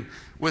occurring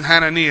with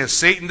Hananias.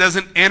 Satan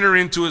doesn't enter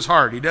into his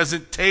heart. He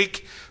doesn't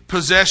take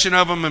possession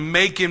of him and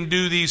make him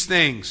do these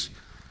things.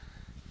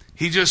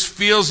 He just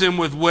fills him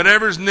with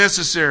whatever's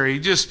necessary. He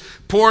just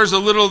pours a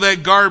little of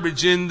that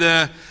garbage in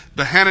the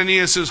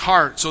Hananias'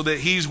 heart so that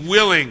he's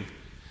willing.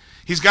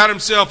 He's got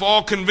himself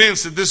all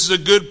convinced that this is a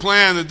good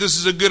plan, that this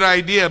is a good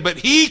idea. But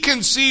he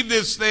conceived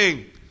this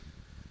thing.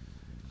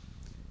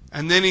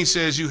 And then he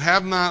says, you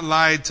have not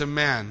lied to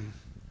man,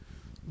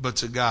 but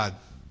to God.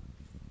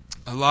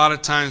 A lot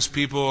of times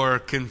people are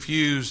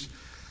confused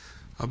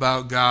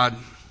about God,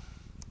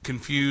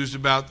 confused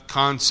about the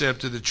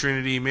concept of the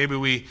Trinity. Maybe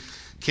we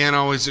can't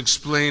always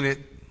explain it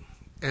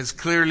as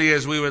clearly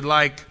as we would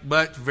like,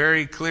 but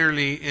very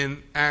clearly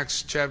in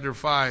Acts chapter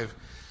 5,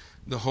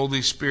 the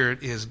Holy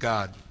Spirit is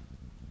God.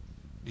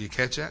 Do you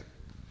catch that?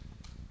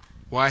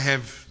 Why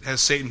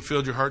has Satan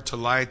filled your heart to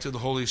lie to the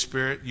Holy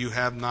Spirit? You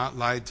have not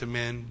lied to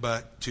men,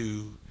 but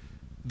to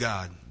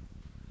God.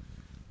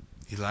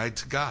 He lied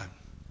to God.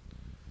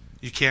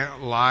 You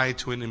can't lie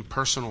to an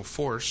impersonal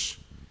force.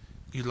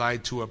 You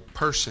lied to a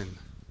person.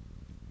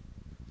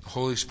 The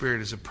Holy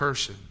Spirit is a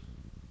person.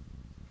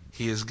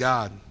 He is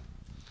God.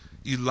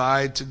 You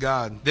lied to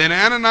God. Then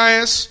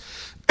Ananias,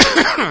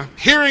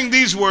 hearing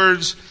these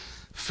words,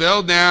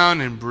 fell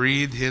down and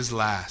breathed his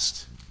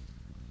last.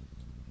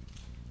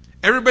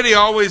 Everybody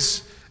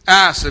always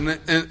asks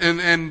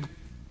and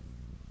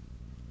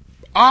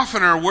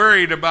often are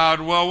worried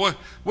about, well,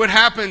 what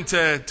happened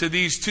to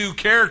these two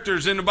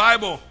characters in the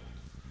Bible?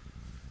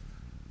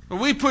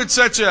 We put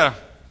such a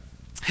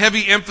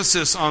heavy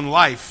emphasis on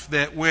life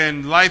that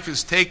when life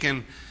is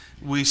taken,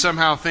 we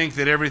somehow think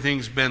that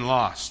everything's been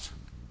lost.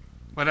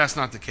 But that's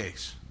not the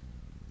case.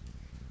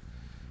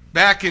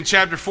 Back in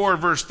chapter 4,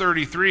 verse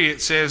 33,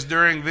 it says,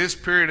 during this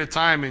period of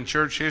time in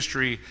church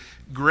history,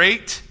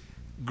 great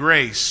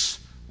grace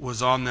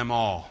was on them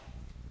all.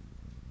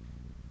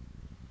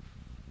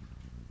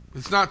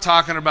 It's not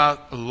talking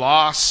about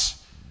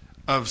loss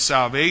of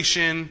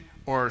salvation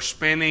or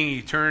spending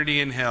eternity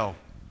in hell.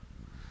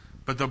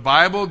 But the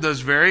Bible does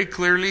very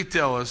clearly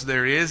tell us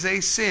there is a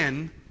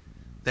sin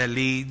that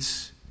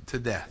leads to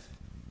death.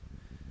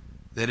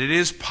 That it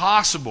is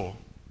possible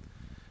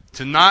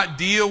to not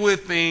deal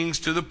with things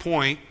to the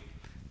point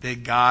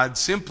that God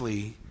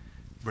simply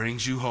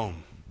brings you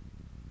home.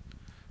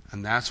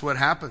 And that's what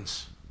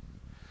happens.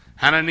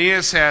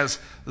 Hananias has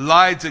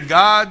lied to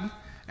God,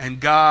 and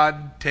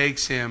God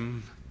takes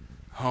him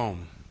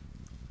home.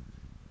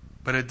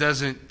 But it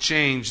doesn't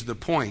change the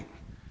point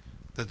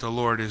that the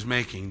Lord is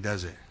making,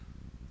 does it?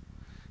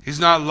 He's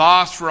not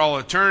lost for all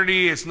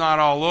eternity. It's not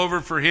all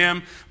over for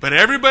him. But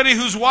everybody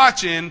who's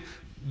watching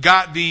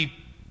got the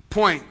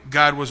point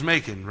God was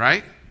making,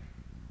 right?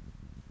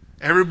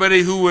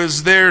 Everybody who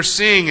was there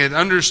seeing it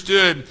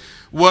understood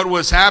what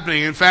was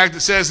happening. In fact,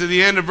 it says at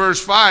the end of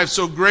verse 5,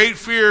 so great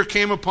fear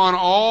came upon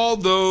all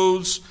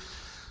those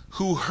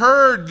who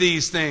heard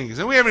these things.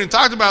 And we haven't even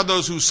talked about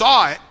those who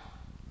saw it.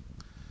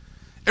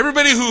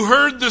 Everybody who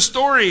heard the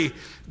story,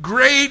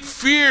 great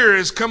fear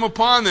has come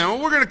upon them.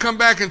 Well, we're going to come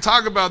back and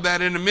talk about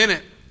that in a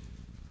minute.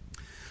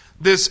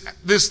 This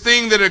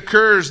thing that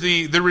occurs,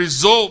 the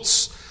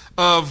results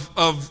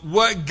of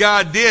what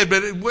God did.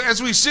 But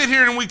as we sit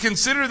here and we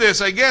consider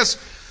this, I guess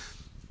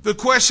the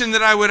question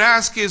that I would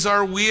ask is,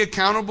 are we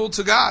accountable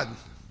to God?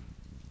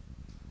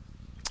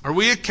 Are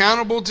we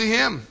accountable to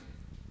Him?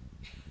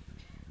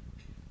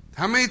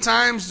 How many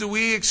times do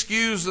we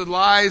excuse the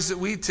lies that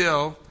we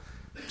tell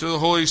to the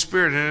Holy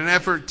Spirit in an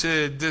effort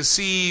to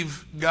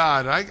deceive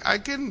God? I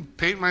can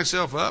paint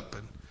myself up.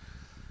 And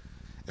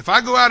if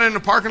I go out in the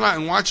parking lot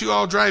and watch you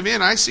all drive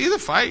in, I see the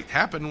fight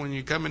happen when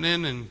you're coming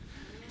in and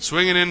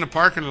swinging in the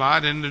parking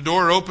lot, and the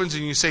door opens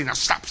and you say, now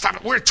stop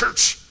it, we're at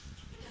church.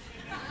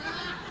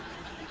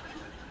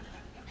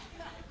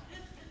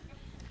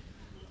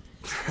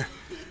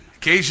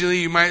 Occasionally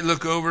you might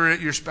look over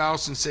at your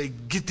spouse and say,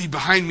 get thee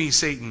behind me,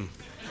 Satan.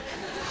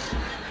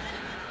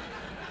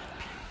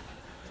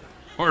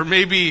 Or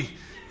maybe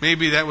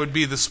that would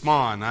be the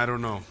spawn. I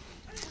don't know.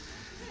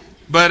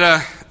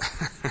 But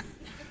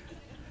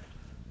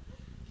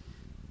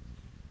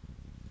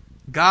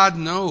God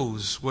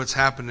knows what's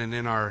happening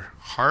in our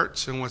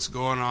hearts and what's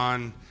going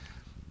on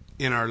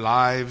in our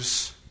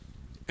lives.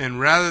 And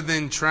rather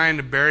than trying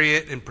to bury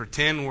it and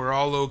pretend we're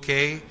all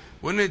okay,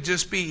 Wouldn't it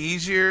just be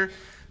easier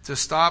to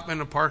stop in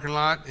the parking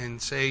lot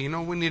and say,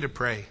 we need to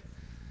pray.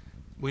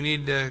 We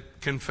need to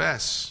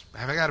confess.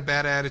 Have I got a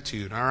bad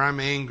attitude? Or I'm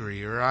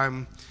angry? Or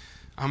I'm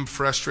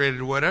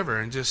frustrated or whatever?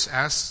 And just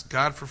ask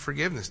God for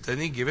forgiveness.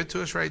 Doesn't He give it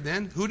to us right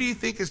then? Who do you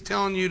think is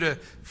telling you to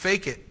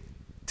fake it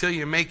till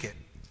you make it?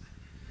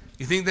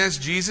 You think that's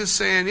Jesus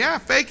saying, yeah,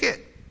 fake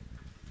it?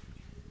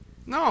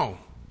 No.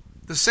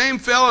 The same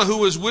fellow who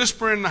was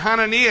whispering to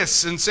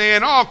Hananias and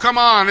saying, oh, come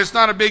on, it's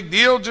not a big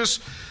deal.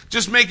 Just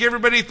make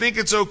everybody think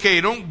it's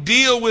okay. Don't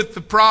deal with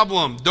the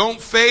problem.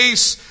 Don't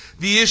face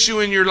the issue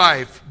in your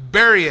life.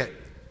 Bury it.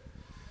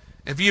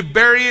 If you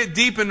bury it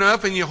deep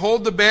enough and you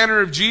hold the banner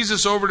of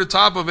Jesus over the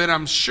top of it,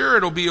 I'm sure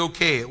it'll be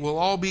okay. It will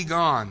all be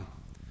gone.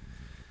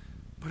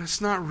 But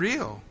it's not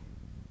real.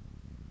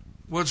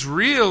 What's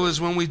real is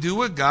when we do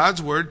what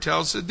God's Word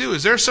tells us to do.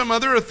 Is there some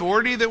other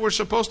authority that we're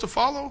supposed to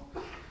follow?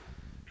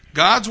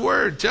 God's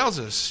Word tells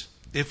us,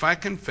 if I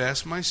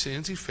confess my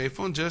sins, He's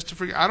faithful and just to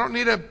forgive. I don't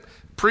need a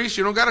priest.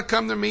 You don't got to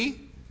come to me.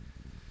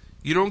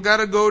 You don't got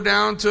to go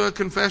down to a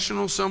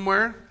confessional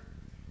somewhere.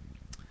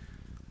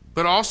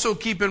 But also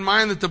keep in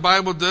mind that the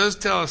Bible does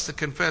tell us to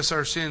confess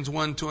our sins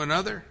one to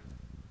another.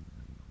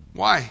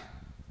 Why?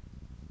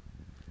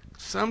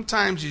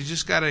 Sometimes you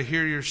just got to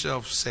hear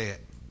yourself say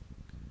it.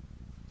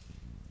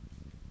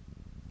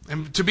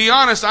 And to be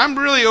honest, I'm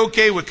really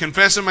okay with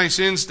confessing my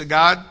sins to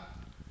God.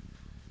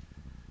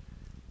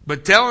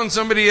 But telling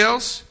somebody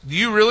else, do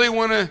you really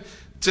want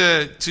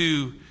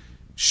to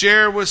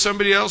share with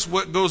somebody else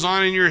what goes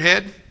on in your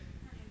head?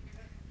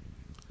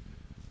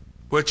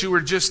 What you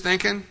were just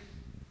thinking?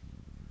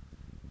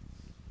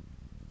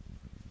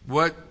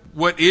 What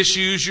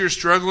issues you're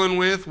struggling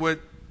with?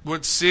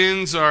 What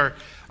sins are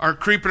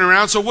creeping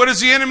around? So what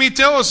does the enemy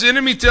tell us? The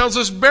enemy tells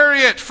us, bury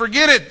it,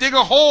 forget it, dig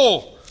a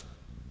hole.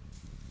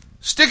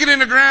 Stick it in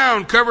the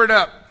ground, cover it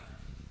up.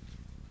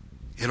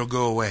 It'll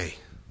go away.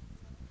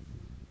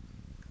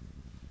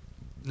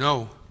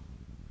 No,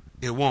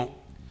 it won't.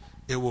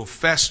 It will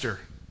fester.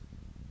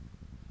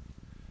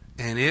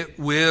 And it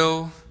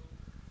will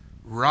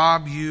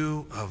rob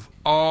you of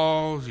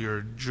all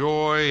your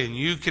joy. And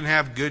you can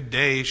have good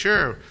days.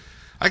 Sure,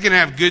 I can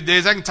have good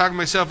days. I can talk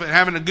myself into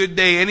having a good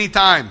day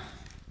anytime.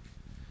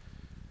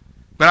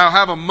 But I'll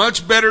have a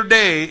much better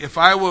day if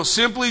I will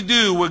simply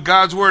do what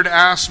God's Word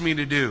asks me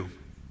to do.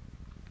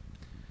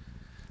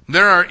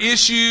 There are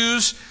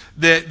issues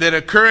that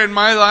occur in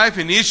my life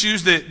and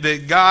issues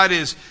that God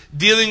is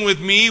dealing with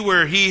me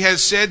where He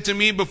has said to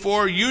me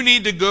before, you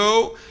need to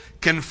go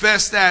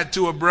confess that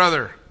to a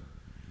brother.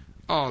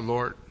 Oh,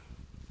 Lord,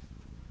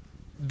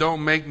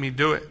 don't make me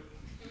do it.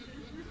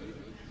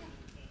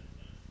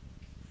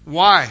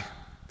 Why?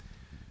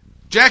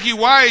 Jackie,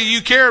 why do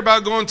you care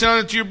about going and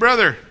telling it to your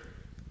brother?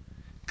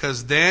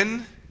 Because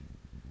then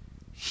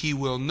he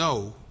will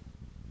know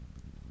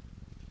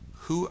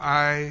who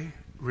I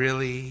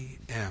really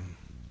am.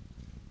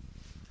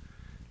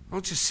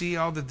 Don't you see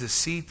all the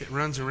deceit that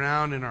runs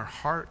around in our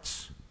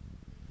hearts?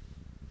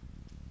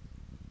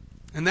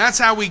 And that's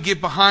how we get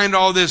behind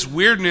all this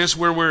weirdness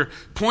where we're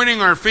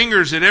pointing our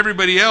fingers at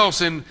everybody else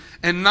and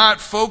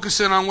not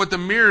focusing on what the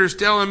mirror is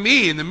telling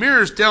me. And the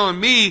mirror is telling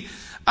me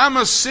I'm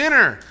a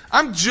sinner.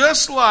 I'm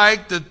just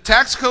like the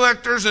tax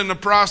collectors and the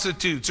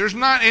prostitutes. There's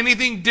not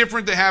anything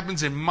different that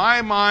happens in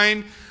my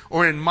mind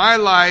or in my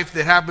life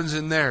that happens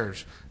in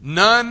theirs.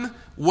 None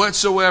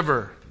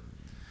whatsoever.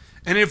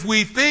 And if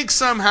we think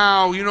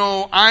somehow,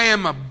 I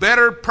am a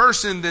better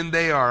person than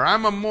they are,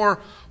 I'm a more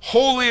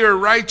holy or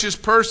righteous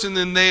person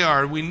than they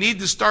are, we need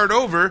to start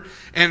over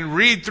and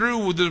read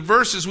through the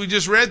verses we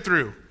just read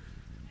through.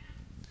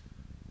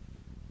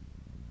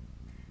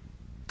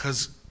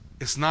 Because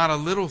it's not a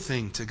little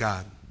thing to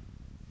God.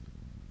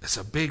 It's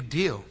a big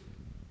deal.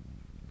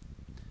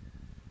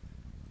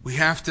 We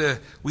have to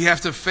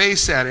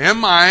face that.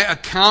 Am I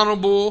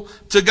accountable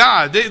to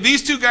God?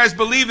 These two guys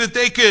believed that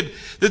they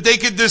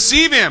could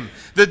deceive Him.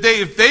 That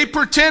if they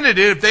pretended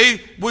it, if they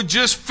would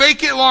just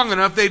fake it long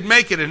enough, they'd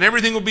make it, and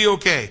everything will be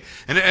okay,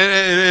 and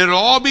it'll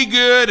all be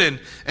good. And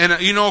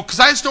because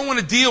I just don't want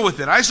to deal with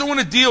it. I just don't want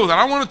to deal with it.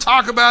 I don't want to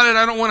talk about it.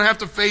 I don't want to have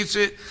to face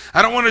it.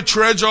 I don't want to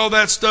trudge all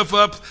that stuff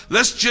up.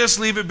 Let's just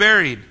leave it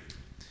buried.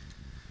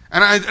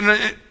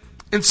 And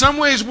in some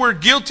ways, we're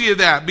guilty of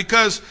that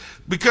because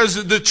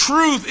the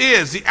truth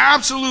is, the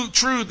absolute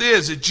truth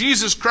is that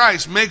Jesus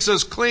Christ makes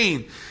us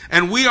clean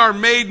and we are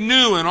made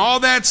new, and all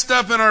that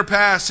stuff in our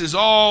past is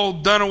all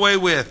done away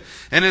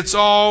with. And it's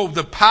all,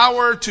 the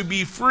power to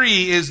be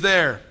free is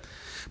there.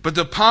 But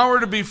the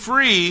power to be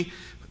free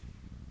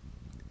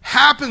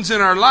happens in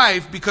our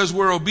life because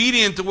we're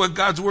obedient to what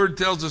God's Word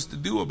tells us to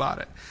do about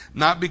it.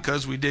 Not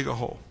because we dig a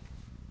hole.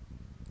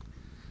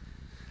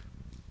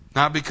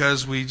 Not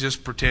because we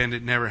just pretend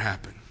it never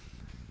happened.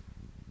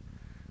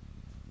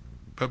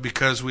 But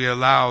because we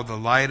allow the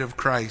light of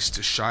Christ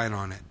to shine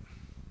on it.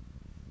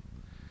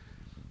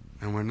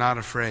 And we're not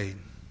afraid.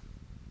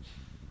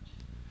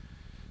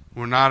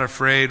 We're not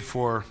afraid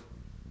for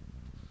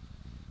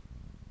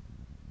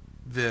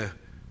the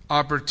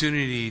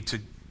opportunity to,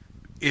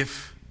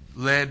 if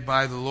led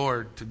by the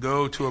Lord to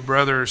go to a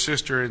brother or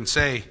sister and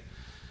say,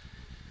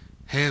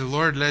 hey, the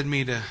Lord led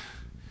me to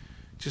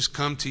just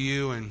come to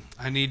you, and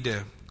I need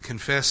to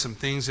confess some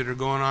things that are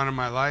going on in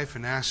my life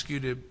and ask you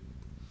to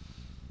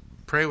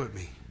pray with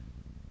me.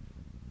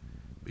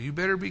 But you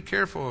better be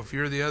careful if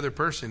you're the other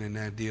person in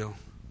that deal.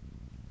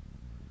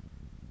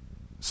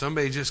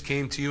 Somebody just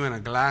came to you in a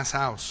glass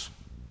house.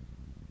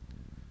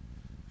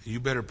 You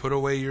better put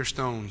away your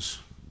stones.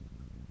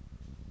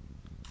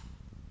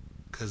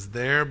 Because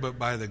there, but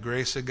by the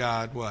grace of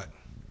God, what?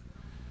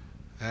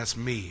 That's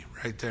me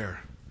right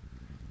there.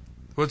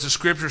 What's the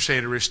scripture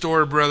say? To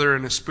restore a brother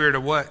in a spirit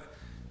of what?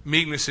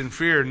 Meekness and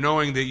fear,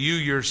 knowing that you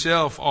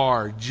yourself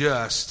are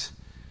just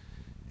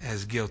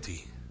as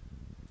guilty.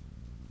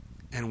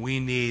 And we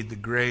need the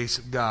grace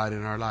of God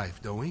in our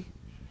life, don't we?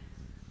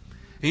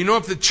 And you know,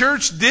 if the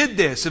church did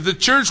this, if the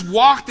church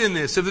walked in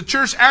this, if the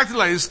church acted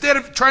like it, instead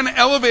of trying to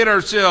elevate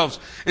ourselves,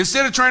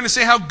 instead of trying to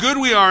say how good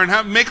we are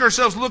and make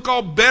ourselves look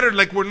all better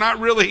like we're not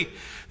really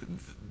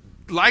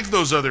like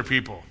those other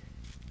people.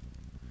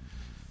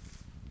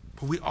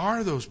 But we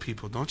are those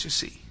people, don't you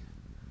see?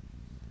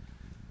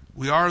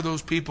 We are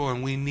those people,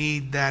 and we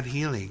need that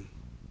healing.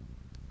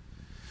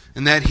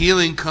 And that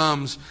healing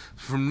comes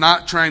from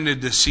not trying to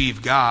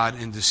deceive God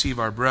and deceive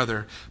our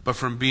brother, but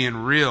from being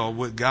real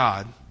with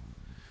God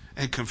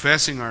and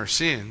confessing our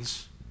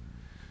sins,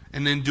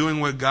 and then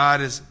doing what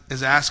God is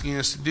asking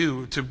us to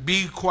do. To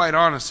be quite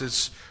honest,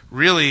 it's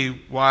really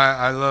why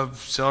I love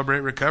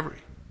Celebrate Recovery.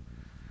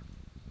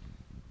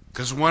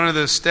 Because one of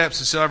the steps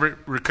to Celebrate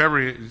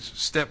Recovery is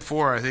step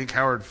 4. I think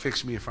Howard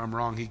fixed me if I'm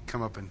wrong. He'd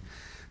come up and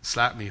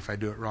slap me if I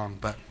do it wrong.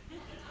 But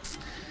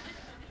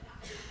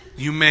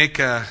you make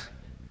what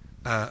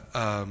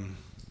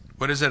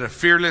is it? A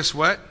fearless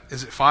what?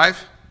 Is it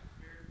 5?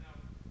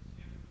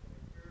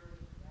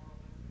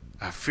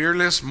 A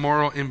fearless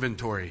moral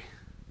inventory.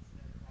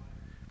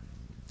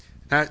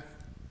 Now,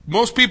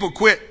 most people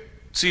quit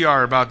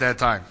CR about that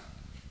time.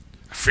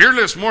 A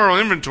fearless moral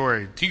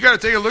inventory. You got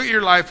to take a look at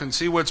your life and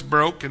see what's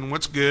broke and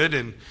what's good,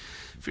 and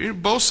if you're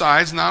both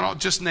sides, not all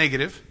just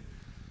negative.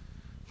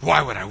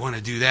 Why would I want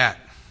to do that?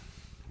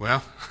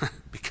 Well,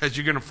 because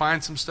you're going to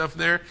find some stuff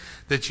there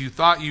that you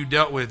thought you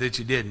dealt with that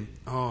you didn't.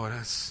 Oh,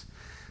 that's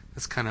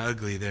kind of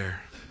ugly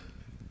there.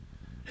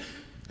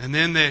 And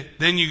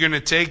then you're going to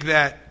take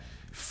that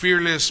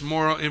fearless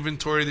moral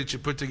inventory that you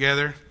put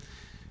together,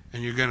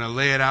 and you're going to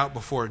lay it out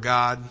before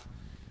God,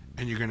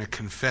 and you're going to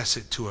confess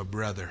it to a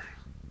brother.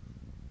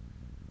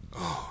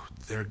 Oh,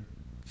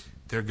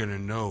 they're going to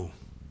know.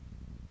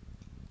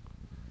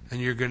 And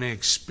you're going to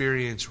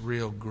experience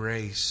real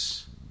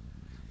grace.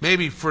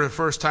 Maybe for the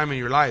first time in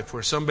your life,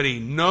 where somebody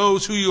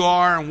knows who you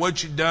are and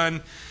what you've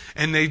done,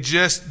 and they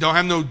just don't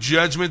have no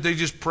judgment. They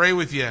just pray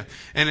with you.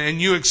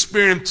 And you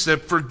experience the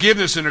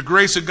forgiveness and the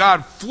grace of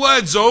God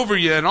floods over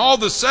you. And all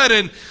of a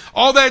sudden,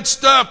 all that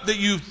stuff that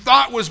you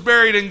thought was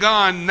buried and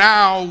gone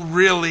now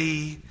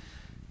really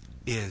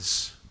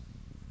is.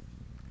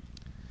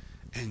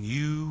 And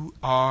you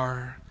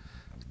are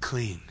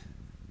clean.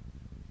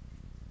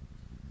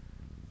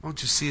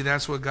 Don't you see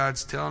that's what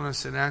God's telling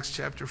us in Acts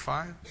chapter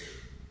 5?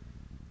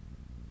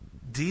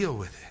 Deal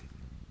with it.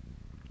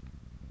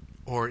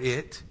 Or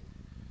it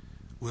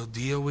will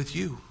deal with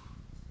you.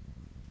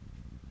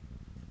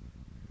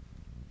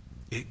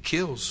 It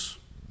kills.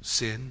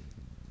 Sin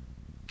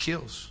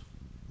kills.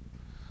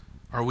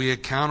 Are we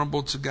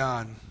accountable to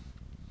God?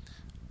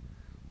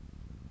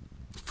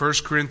 1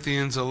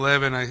 Corinthians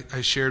 11,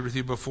 I shared with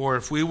you before.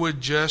 If we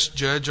would just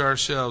judge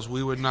ourselves,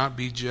 we would not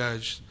be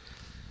judged.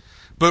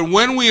 But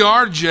when we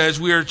are judged,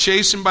 we are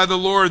chastened by the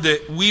Lord,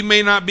 that we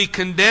may not be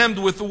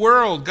condemned with the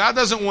world. God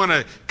doesn't want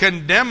to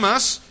condemn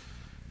us.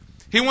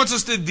 He wants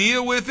us to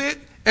deal with it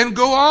and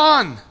go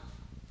on.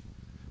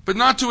 But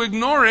not to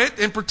ignore it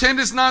and pretend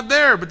it's not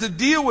there, but to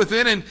deal with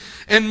it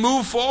and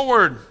move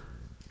forward.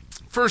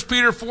 1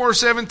 Peter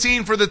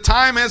 4:17, for the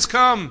time has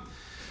come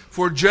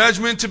for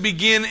judgment to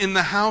begin in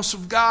the house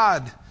of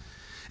God.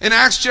 In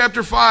Acts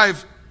chapter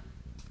 5,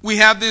 we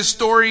have this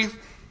story.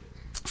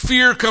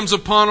 Fear comes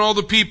upon all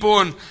the people,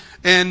 and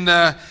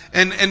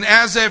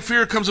as that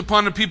fear comes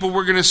upon the people,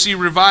 we're going to see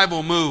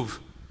revival move.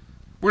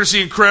 We're going to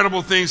see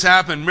incredible things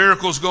happen,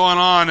 miracles going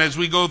on as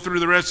we go through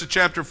the rest of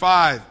chapter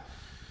 5.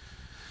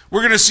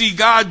 We're going to see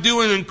God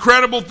doing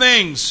incredible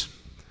things.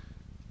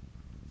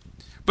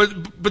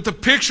 But the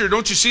picture,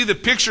 don't you see, the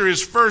picture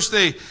is first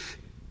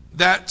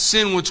that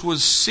sin which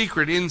was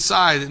secret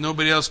inside that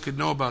nobody else could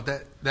know about,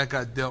 that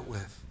got dealt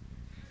with.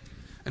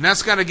 And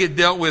that's got to get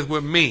dealt with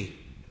me.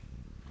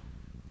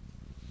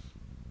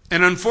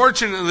 And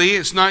unfortunately,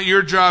 it's not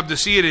your job to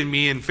see it in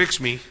me and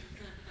fix me.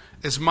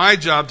 It's my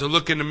job to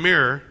look in the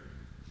mirror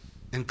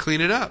and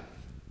clean it up.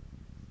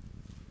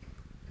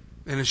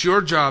 And it's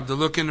your job to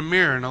look in the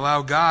mirror and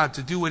allow God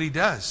to do what He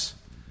does.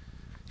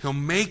 He'll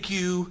make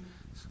you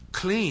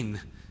clean,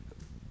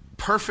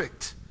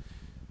 perfect,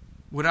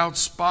 without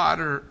spot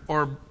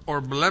or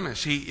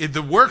blemish.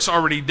 The work's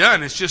already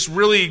done. It's just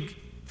really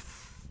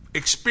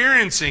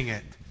experiencing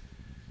it,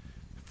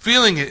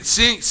 feeling it,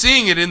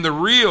 seeing it in the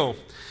real.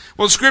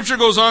 Well, Scripture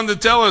goes on to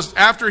tell us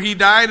after he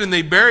died and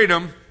they buried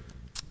him,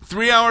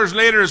 3 hours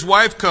later his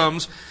wife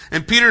comes,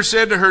 and Peter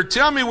said to her,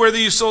 "Tell me whether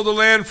you sold the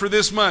land for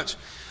this much."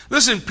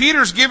 Listen,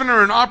 Peter's given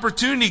her an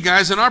opportunity,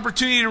 guys, an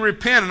opportunity to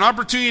repent, an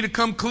opportunity to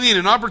come clean,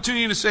 an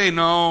opportunity to say,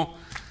 no,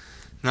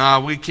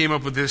 we came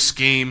up with this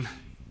scheme.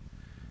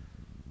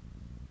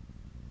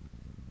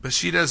 But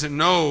she doesn't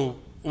know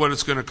what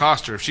it's going to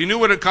cost her. If she knew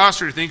what it cost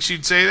her, you think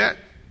she'd say that?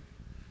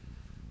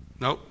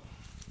 Nope.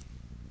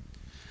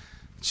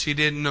 She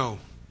didn't know.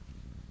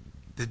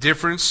 The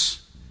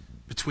difference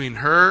between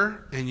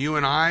her and you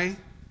and I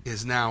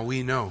is now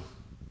we know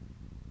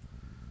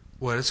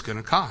what it's going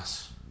to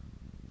cost.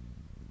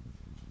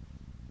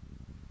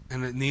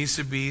 And it needs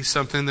to be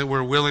something that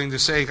we're willing to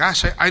say,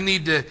 gosh, I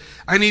need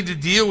to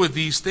deal with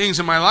these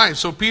things in my life.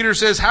 So Peter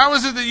says, how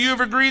is it that you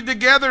have agreed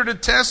together to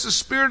test the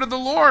Spirit of the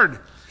Lord?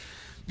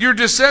 Your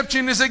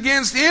deception is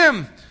against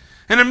him.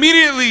 And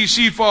immediately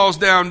she falls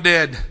down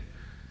dead.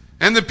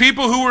 And the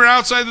people who were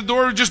outside the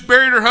door just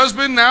buried her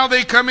husband. Now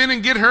they come in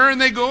and get her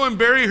and they go and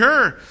bury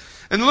her.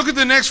 And look at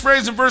the next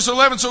phrase in verse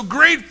 11. So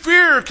great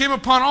fear came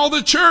upon all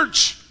the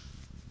church.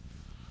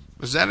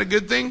 Was that a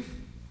good thing?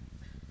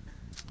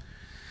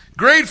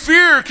 Great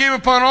fear came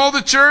upon all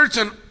the church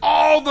and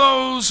all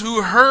those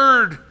who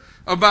heard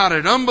about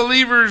it,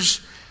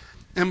 unbelievers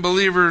and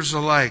believers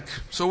alike.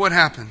 So what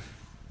happened?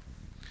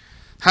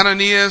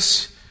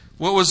 Hananias,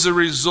 what was the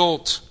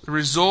result? The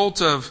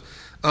result of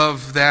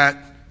that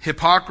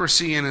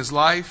hypocrisy in his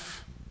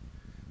life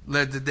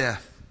led to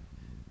death.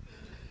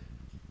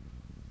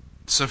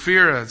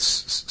 Sapphira,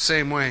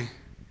 same way.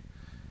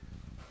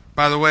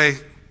 By the way,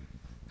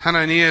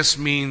 Hananias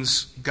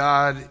means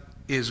God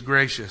is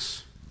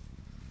gracious.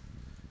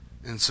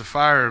 And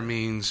Sapphira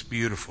means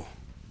beautiful.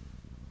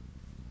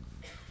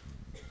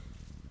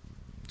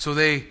 So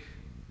they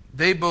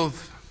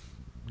both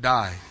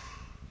die.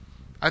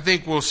 I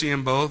think we'll see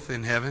them both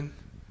in heaven.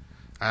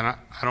 I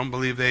don't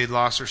believe they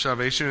lost their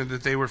salvation or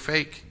that they were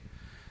fake.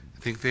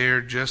 I think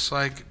they're just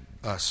like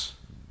us.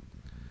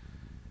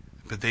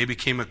 But they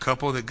became a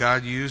couple that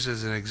God used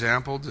as an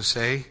example to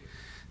say,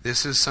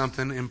 this is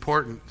something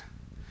important.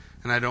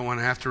 And I don't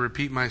want to have to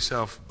repeat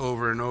myself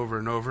over and over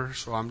and over,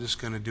 so I'm just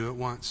going to do it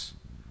once.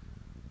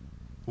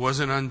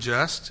 Wasn't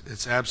unjust.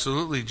 It's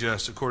absolutely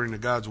just according to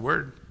God's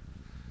word.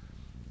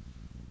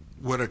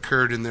 What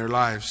occurred in their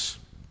lives.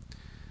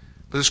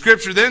 But the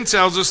scripture then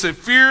tells us that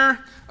fear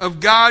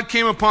of God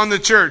came upon the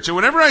church. And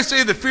whenever I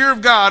say the fear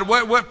of God,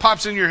 what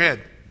pops in your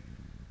head?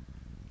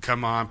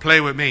 Come on,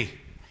 play with me.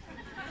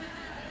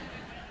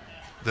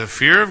 The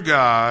fear of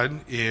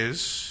God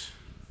is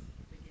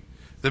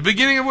the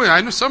beginning of wisdom.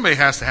 I know somebody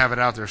has to have it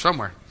out there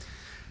somewhere.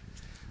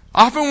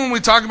 Often when we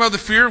talk about the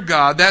fear of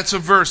God, that's a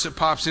verse that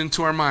pops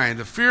into our mind.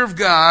 The fear of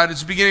God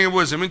is the beginning of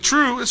wisdom. And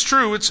it's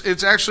true.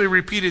 It's actually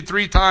repeated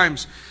 3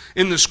 times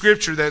in the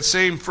scripture, that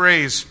same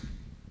phrase.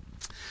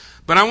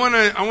 But I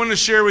want to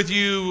share with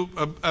you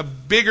a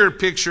bigger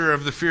picture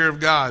of the fear of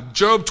God.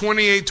 Job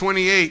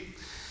 28:28.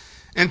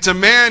 And to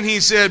man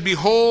he said,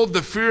 behold,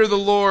 the fear of the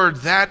Lord,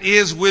 that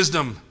is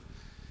wisdom.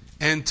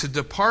 And to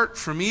depart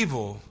from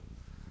evil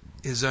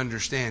is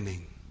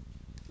understanding.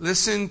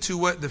 Listen to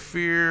what the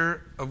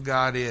fear of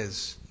God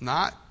is.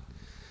 Not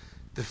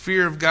the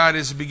fear of God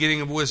is the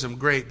beginning of wisdom.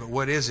 Great, but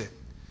what is it?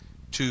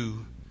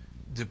 To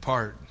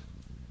depart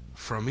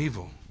from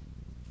evil.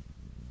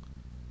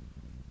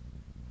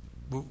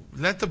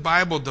 Let the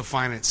Bible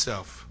define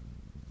itself.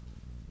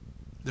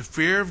 The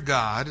fear of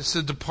God is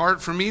to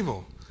depart from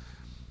evil.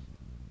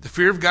 The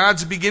fear of God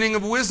is the beginning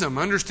of wisdom.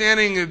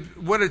 Understanding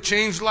what a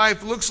changed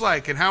life looks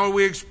like and how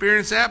we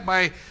experience that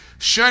by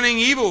shunning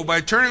evil,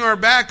 by turning our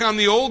back on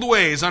the old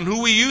ways, on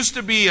who we used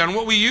to be, on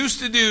what we used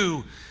to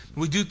do.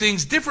 We do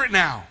things different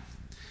now.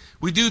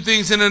 We do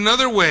things in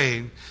another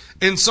way.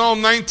 In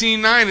Psalm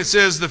 19:9 it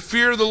says, the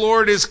fear of the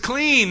Lord is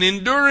clean,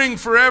 enduring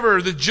forever.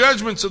 The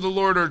judgments of the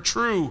Lord are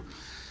true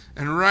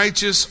and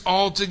righteous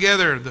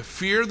altogether. The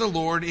fear of the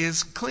Lord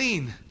is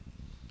clean.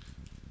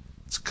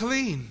 It's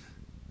clean.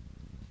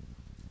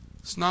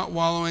 It's not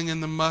wallowing in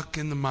the muck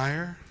and the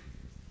mire.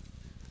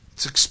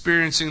 It's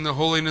experiencing the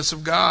holiness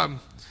of God.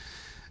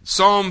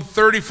 Psalm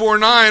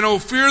 34:9, O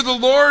fear the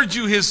Lord,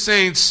 you his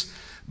saints.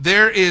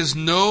 There is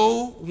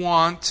no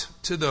want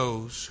to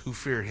those who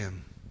fear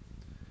him.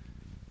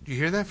 Do you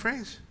hear that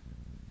phrase?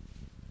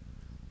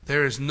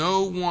 There is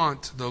no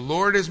want. The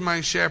Lord is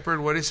my shepherd.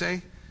 What did he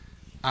say?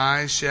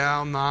 I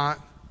shall not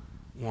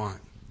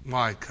want.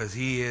 Why? Because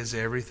he is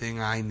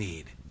everything I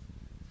need.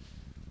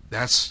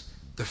 That's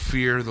the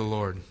fear of the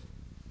Lord.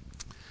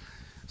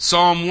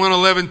 Psalm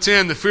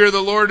 111:10, the fear of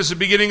the Lord is the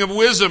beginning of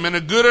wisdom, and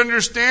a good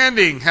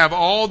understanding have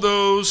all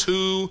those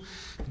who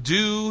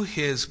do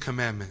his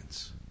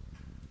commandments,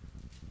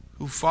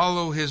 who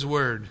follow his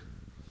word,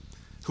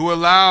 who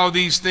allow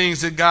these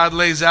things that God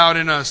lays out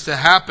in us to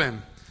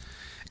happen.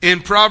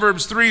 In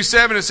Proverbs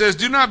 3:7 it says,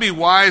 do not be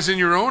wise in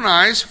your own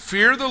eyes,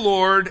 fear the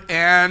Lord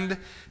and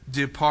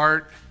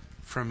depart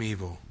from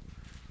evil.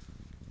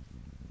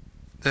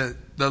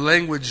 The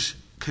language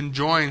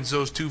conjoins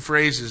those two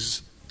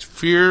phrases,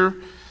 fear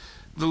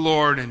the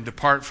Lord and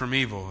depart from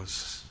evil.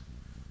 It's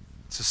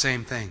the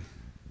same thing.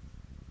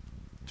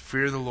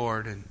 Fear the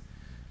Lord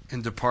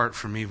and depart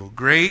from evil.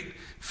 Great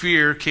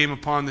fear came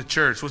upon the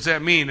church. What's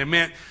that mean? It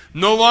meant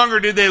no longer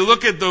did they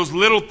look at those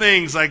little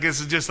things like this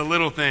is just a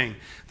little thing.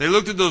 They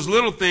looked at those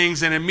little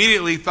things and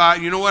immediately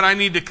thought, you know what, I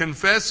need to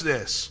confess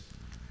this.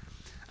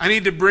 I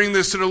need to bring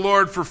this to the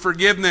Lord for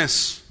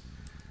forgiveness.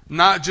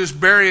 Not just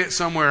bury it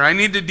somewhere. I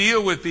need to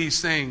deal with these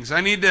things.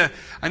 I need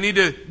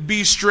to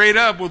be straight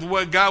up with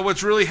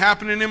what's really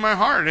happening in my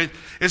heart.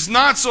 It's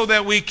not so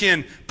that we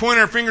can point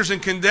our fingers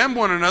and condemn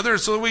one another.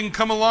 It's so that we can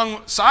come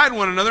alongside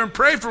one another and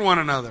pray for one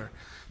another.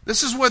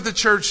 This is what the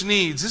church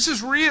needs. This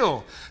is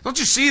real. Don't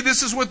you see?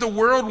 This is what the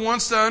world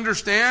wants to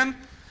understand.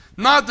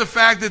 Not the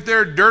fact that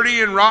they're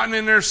dirty and rotten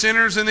and they're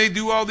sinners and they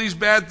do all these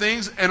bad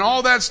things, and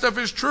all that stuff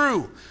is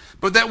true.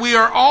 But that we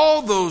are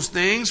all those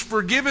things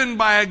forgiven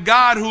by a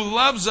God who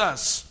loves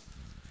us,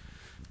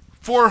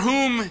 for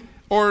whom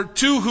or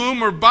to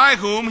whom or by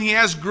whom He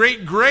has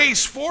great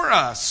grace for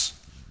us.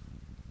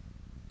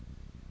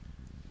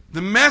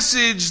 The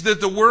message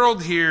that the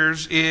world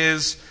hears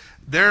is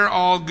they're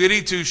all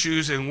goody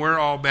two-shoes and we're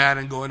all bad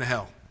and going to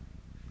hell.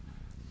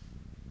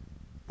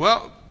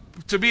 Well,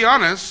 to be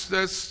honest,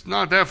 that's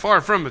not that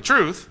far from the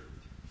truth.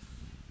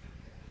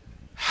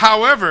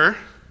 However,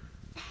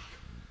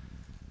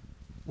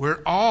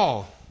 we're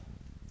all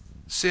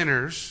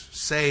sinners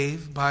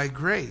saved by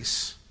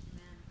grace.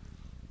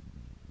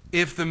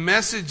 If the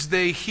message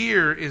they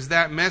hear is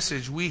that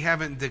message, we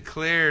haven't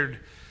declared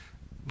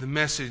the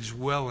message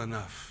well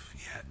enough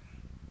yet.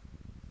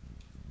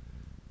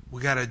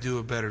 We got to do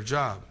a better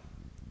job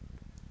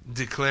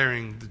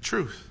declaring the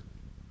truth.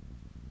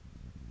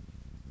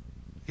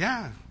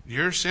 Yeah,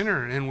 you're a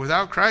sinner, and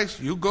without Christ,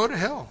 you go to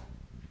hell.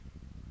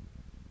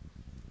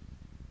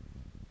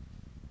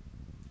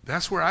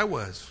 That's where I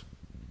was.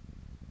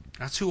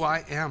 That's who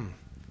I am,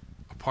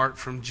 apart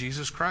from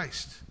Jesus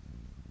Christ.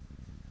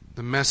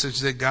 The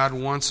message that God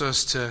wants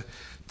us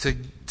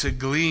to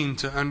glean,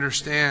 to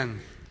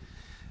understand.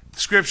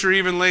 Scripture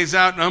even lays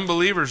out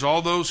unbelievers,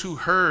 all those who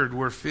heard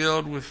were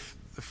filled with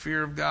the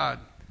fear of God.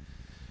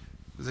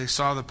 They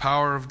saw the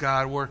power of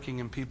God working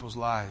in people's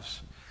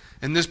lives.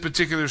 In this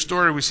particular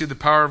story, we see the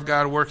power of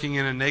God working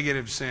in a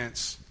negative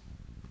sense.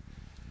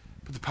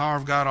 But the power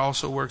of God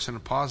also works in a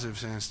positive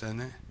sense,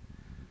 doesn't it?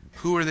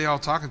 Who are they all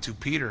talking to?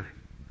 Peter.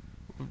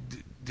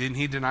 Didn't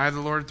he deny the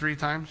Lord 3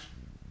 times?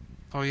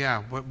 Oh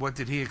yeah, what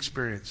did he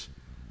experience?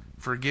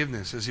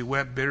 Forgiveness. As he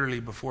wept bitterly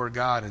before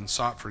God and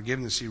sought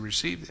forgiveness, he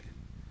received it.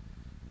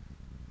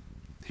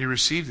 He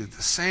received it.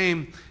 The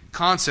same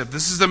concept.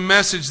 This is the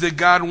message that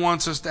God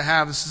wants us to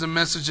have. This is a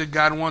message that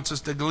God wants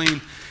us to glean.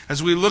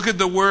 As we look at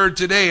the Word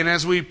today and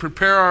as we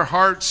prepare our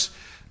hearts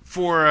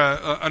for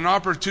an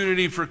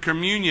opportunity for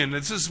communion,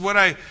 this is what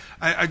I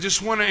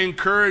just want to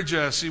encourage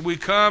us. We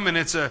come and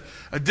it's a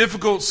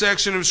difficult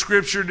section of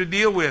Scripture to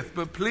deal with,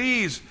 but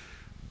please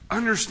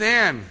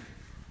understand,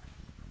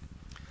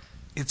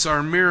 it's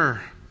our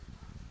mirror.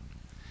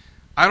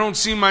 I don't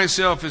see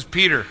myself as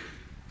Peter.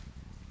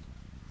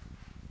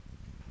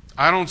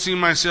 I don't see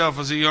myself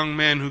as a young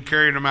man who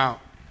carried him out.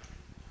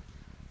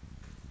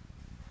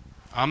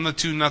 I'm the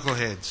 2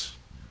 knuckleheads.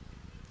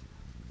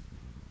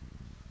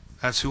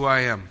 That's who I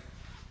am.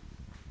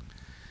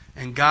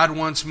 And God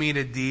wants me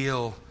to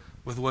deal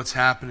with what's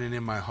happening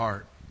in my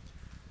heart.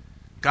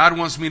 God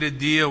wants me to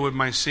deal with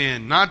my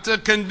sin. Not to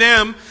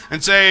condemn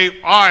and say,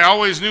 oh, I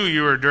always knew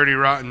you were dirty,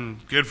 rotten,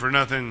 good for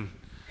nothing.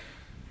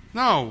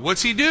 No,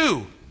 what's He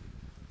do?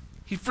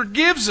 He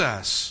forgives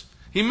us.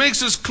 He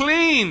makes us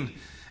clean.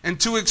 And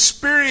to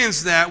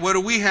experience that, what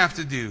do we have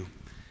to do?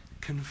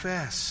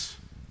 Confess.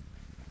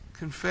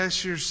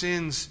 Confess your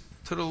sins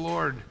to the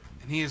Lord.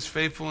 And He is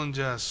faithful and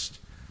just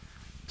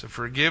to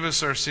forgive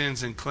us our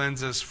sins and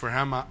cleanse us for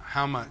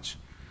how much?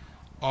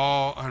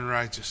 All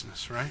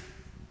unrighteousness, right?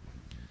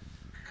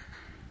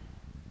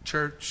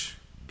 Church,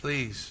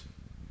 please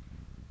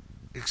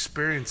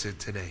experience it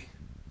today.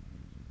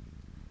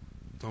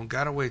 Don't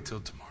gotta wait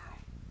till tomorrow.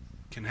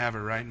 You can have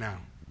it right now.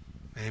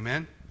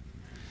 Amen?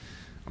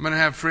 I'm going to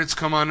have Fritz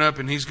come on up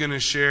and he's going to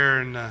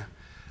share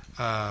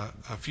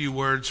a few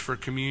words for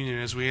communion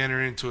as we enter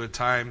into a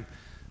time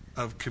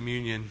of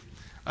communion.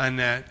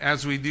 And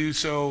as we do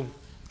so,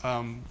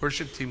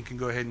 worship team can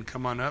go ahead and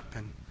come on up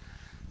and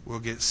we'll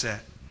get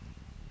set.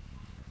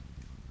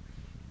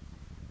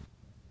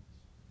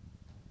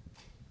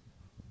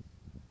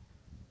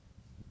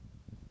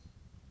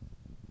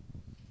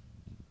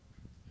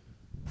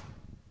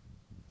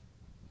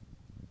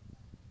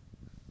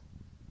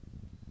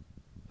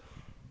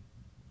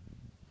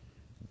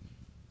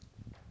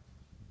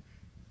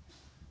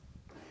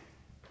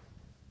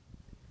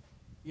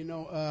 You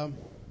know,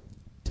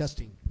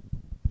 testing.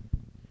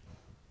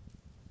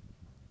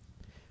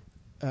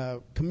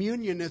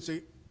 Communion is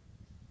an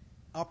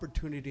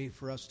opportunity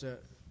for us to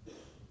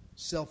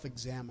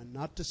self-examine,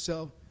 not to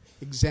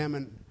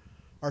self-examine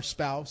our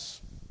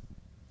spouse,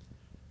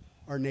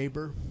 our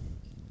neighbor,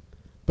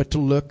 but to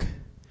look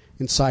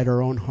inside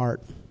our own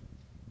heart.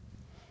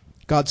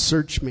 God,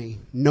 search me,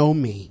 know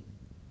me,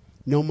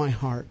 Know my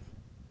heart.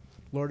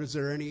 Lord, is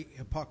there any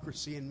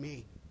hypocrisy in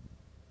me?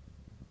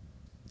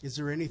 Is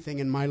there anything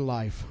in my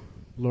life,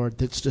 Lord,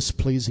 that's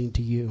displeasing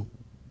to you?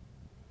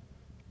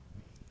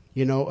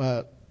 You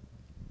know,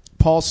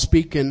 Paul,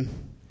 speaking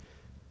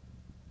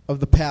of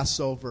the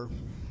Passover,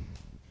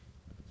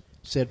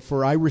 said,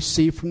 "For I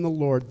received from the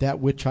Lord that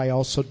which I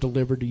also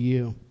delivered to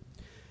you,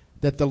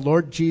 that the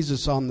Lord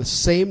Jesus, on the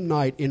same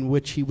night in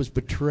which he was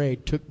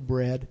betrayed, took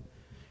bread,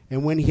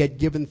 and when he had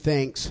given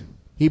thanks,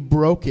 he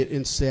broke it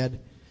and said,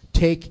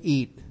 'Take,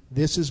 eat.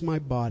 This is my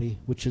body,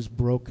 which is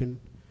broken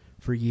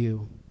for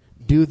you.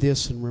 Do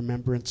this in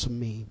remembrance of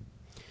me.'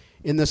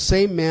 In the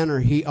same manner,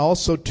 he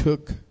also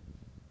took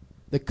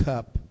the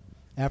cup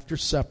after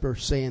supper,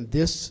 saying,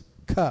 'This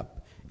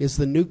cup is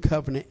the new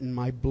covenant in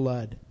my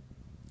blood.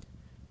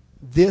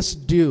 This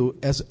do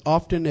as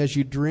often as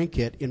you drink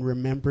it in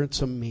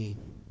remembrance of me.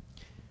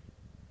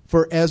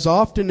 For as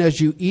often as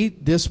you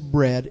eat this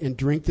bread and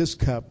drink this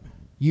cup,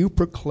 you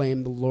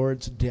proclaim the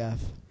Lord's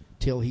death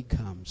till he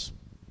comes.'"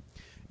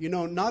 You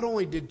know, not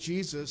only did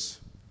Jesus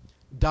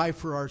die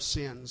for our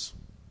sins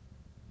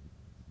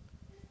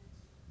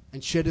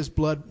and shed his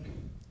blood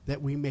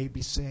that we may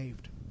be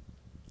saved,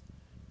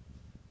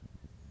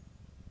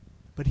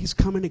 but he's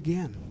coming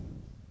again.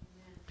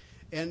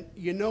 And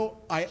you know,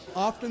 I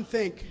often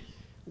think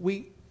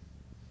we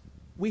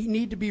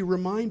need to be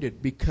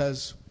reminded,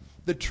 because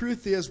the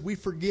truth is we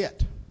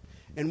forget.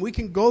 And we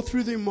can go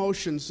through the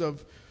emotions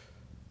of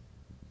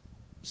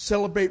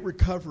Celebrate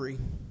Recovery,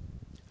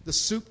 the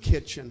soup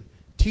kitchen,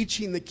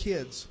 teaching the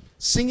kids,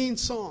 singing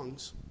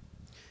songs,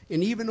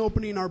 and even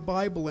opening our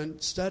Bible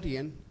and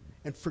studying,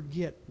 and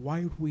forget,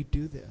 why would we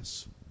do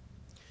this?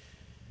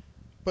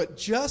 But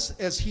just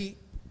as he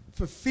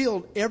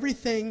fulfilled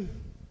everything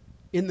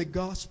in the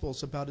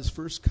Gospels about his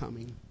first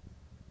coming,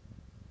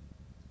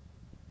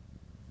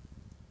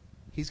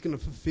 he's going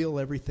to fulfill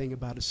everything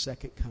about his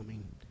second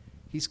coming.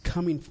 He's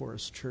coming for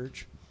us,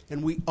 church.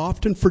 And we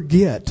often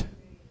forget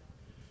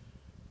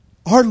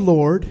our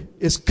Lord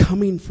is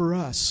coming for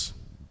us.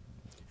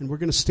 And we're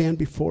going to stand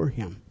before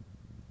him.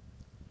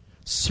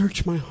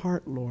 Search my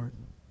heart, Lord.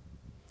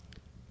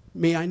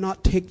 May I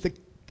not take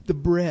the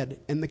bread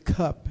and the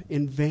cup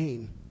in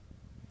vain.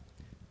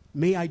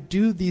 May I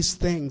do these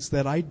things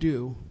that I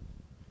do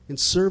in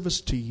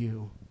service to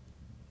you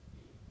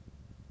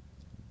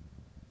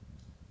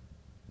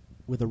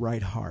with a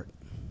right heart.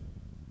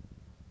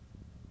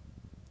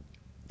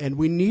 And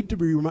we need to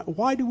be reminded.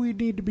 Why do we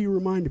need to be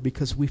reminded?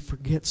 Because we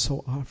forget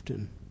so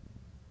often.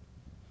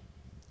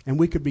 And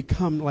we could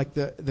become like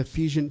the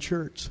Ephesian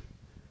church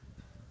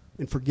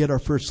and forget our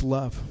first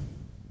love.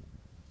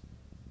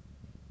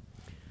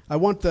 I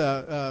want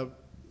the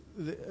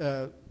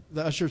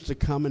ushers to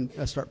come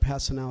and start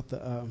passing out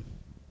the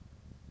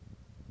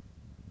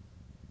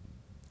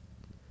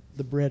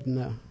bread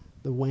and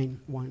the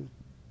wine.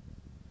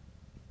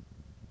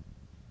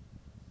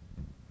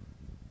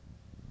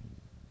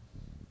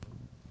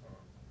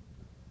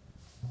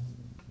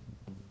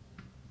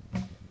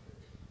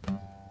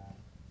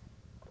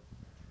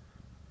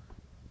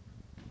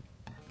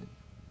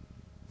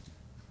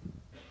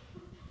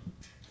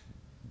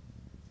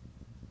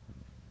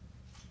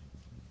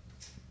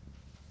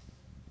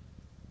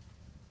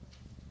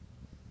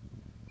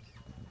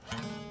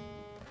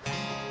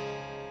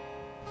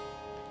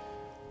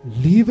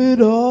 Leave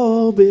it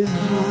all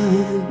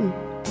behind.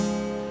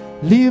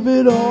 Leave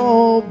it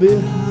all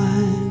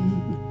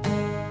behind.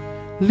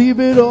 Leave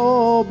it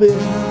all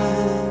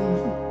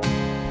behind.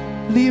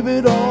 Leave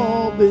it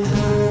all behind.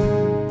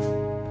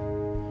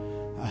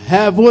 I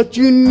have what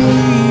you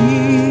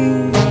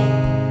need.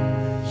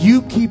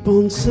 You keep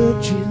on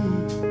searching.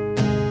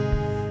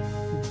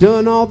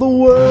 Done all the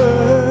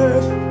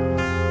work.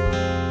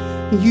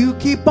 You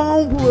keep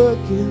on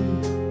working.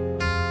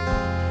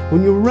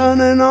 When you're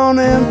running on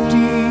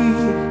empty,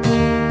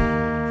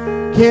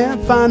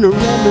 can't find a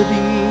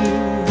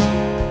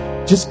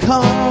remedy, just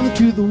come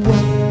to the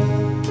well.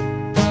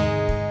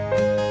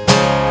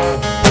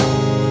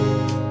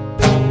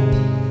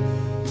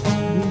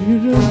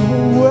 You're a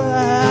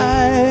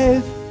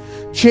wife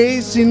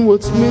chasing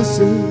what's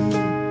missing,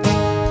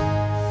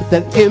 but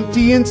that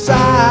empty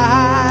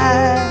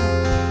inside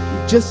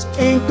just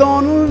ain't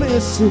gonna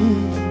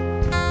listen.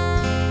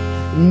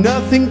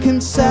 Nothing can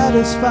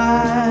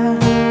satisfy.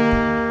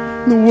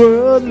 The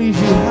world leaves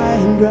you high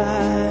and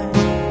dry.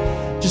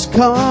 Just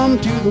come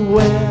to the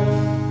well.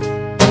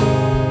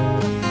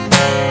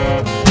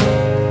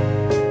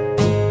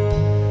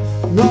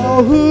 And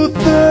all who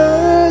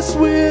thirst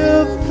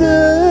will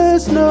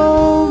thirst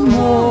no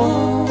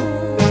more.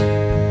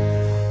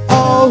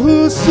 All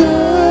who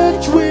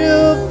search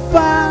will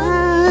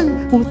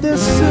find what their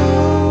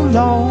soul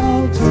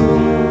longs for.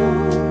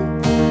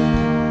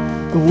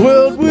 The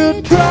world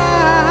will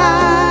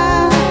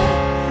try,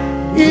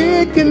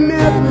 it can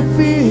never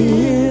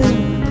feel.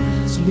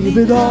 So leave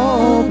it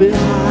all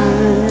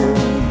behind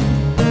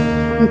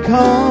and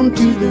come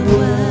to the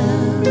well.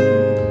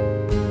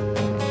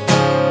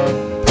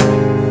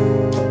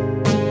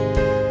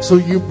 So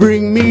you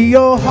bring me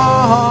your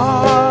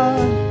heart,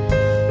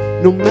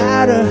 no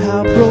matter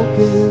how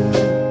broken.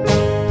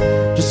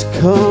 Just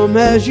come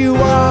as you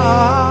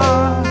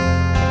are.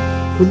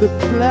 When the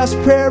last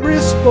prayer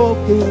is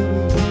spoken,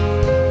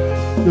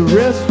 the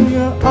rest of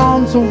your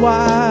arms are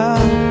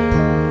wide.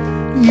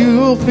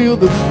 You'll feel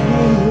the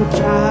pain of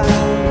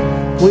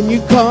child when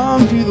you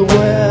come to the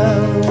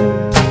well.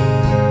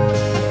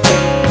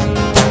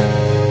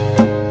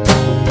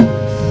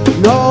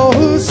 And all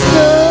who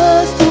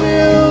thirst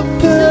will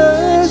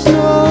thirst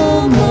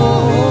no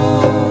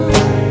more.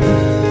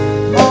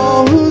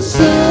 All who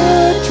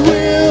search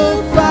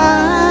will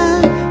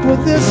find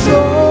what their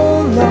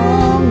soul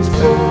longs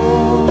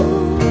for.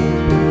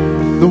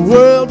 The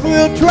world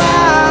will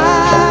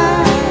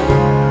try,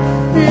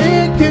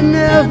 it can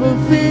never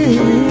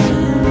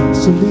feel,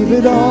 so leave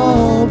it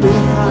all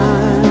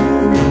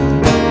behind.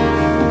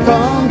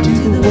 Come to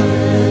the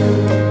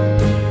well.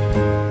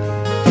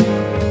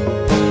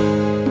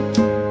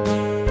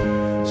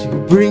 So you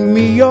bring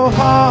me your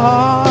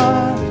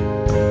heart,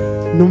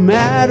 no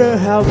matter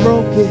how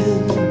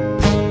broken.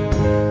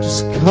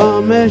 Just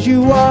come as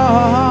you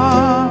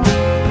are.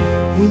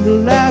 When the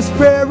last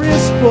prayer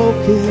is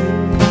spoken,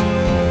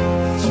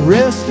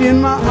 rest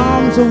in my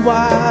arms a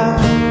while.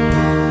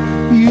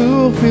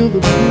 You'll feel the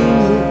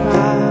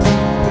purified.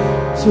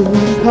 So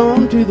when you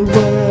come to the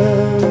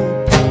well,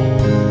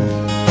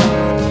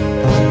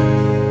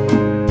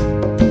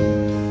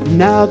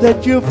 now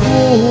that you're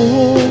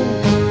full,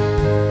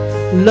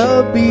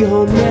 love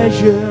beyond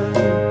measure,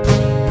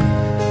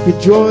 your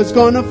joy's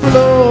gonna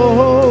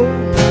flow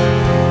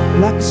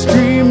like a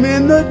stream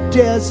in the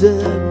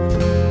desert.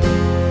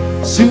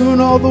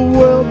 Soon all the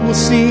world will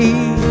see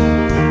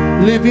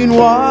living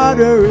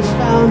water is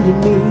found in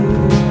me,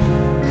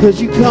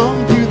 'cause you come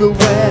through the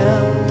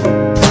well.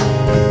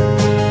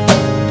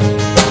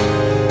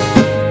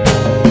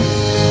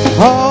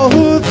 All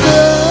who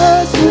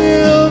thirst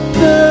will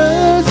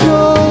thirst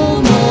no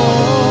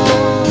more.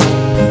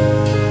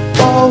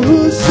 All who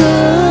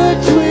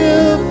search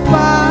will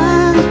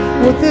find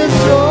what their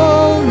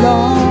soul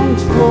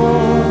longs for.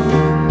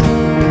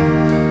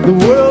 The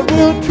world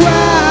will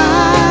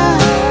try,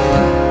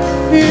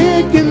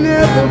 it can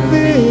never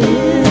be,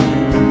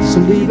 so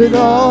leave it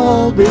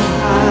all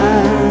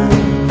behind.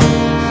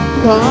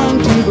 Come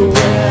to the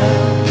well.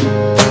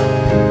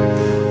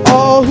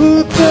 All who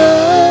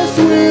thirst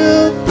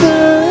will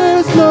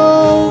thirst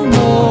no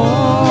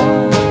more.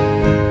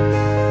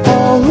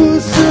 All who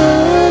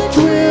search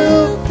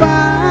will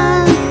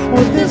find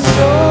what their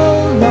soul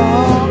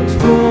longs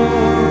for.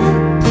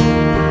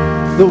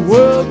 The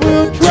world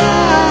will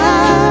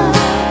try,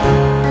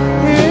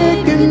 it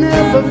can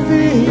never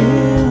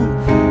feel,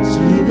 so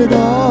leave it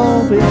all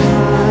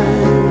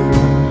behind.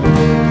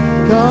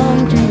 Come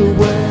to the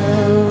well.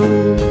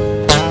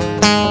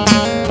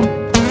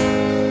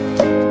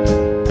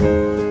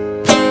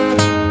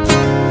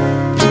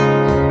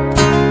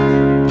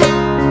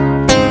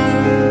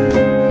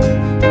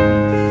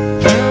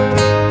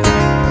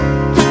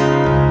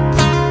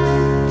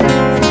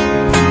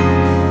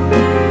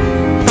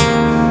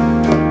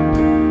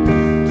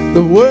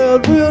 The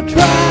world will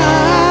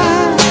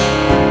try,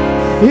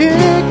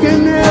 it can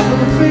never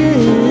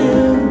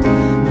feel,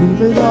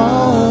 leave it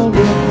all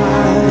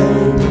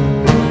behind.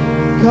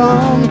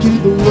 Come to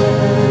the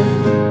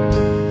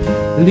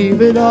well,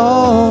 leave it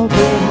all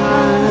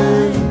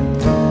behind.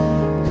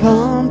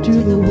 Come to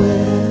the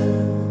well.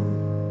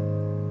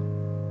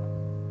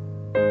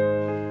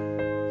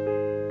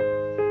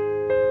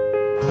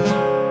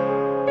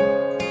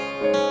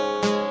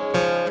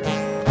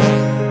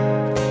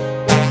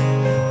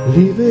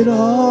 Leave it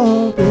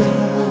all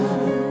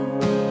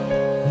behind.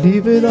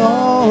 Leave it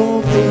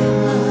all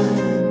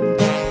behind.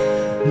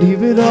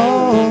 Leave it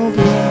all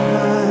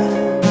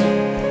behind.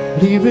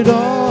 Leave it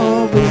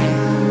all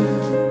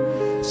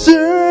behind.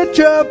 Search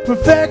of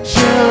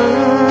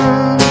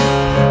perfection.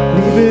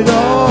 Leave it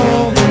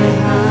all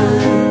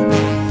behind.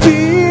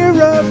 Fear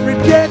of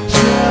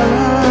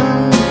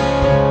rejection.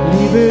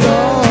 Leave it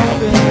all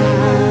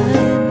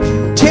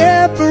behind.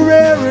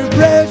 Temporary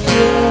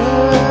pleasure.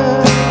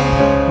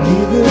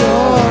 Leave it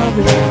all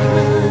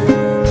behind.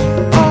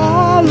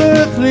 All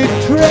earthly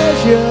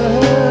treasure.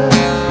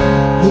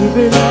 Leave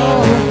it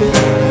all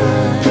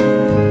behind.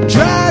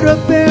 Dried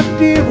up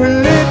empty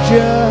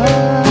religion.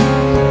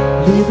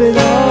 Leave it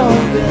all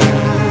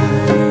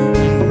behind.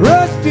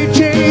 Rusty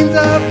chains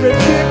of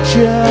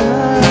addiction.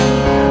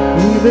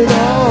 Leave it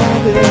all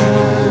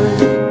behind.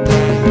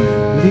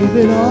 Leave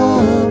it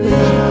all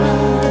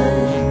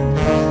behind.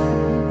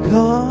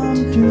 Come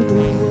to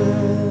the well.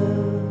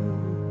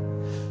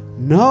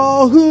 And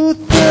all who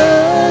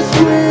thirst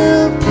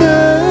will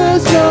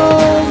thirst no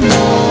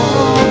more.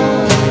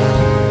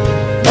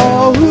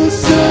 All who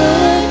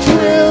search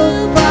will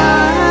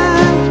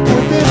find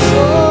what their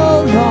soul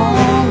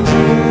longs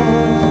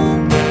for.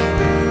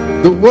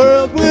 The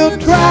world will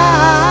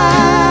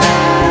try,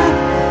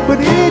 but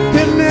it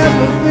can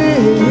never be.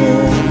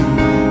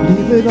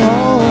 Leave it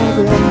all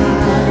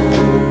behind.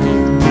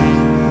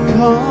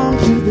 Come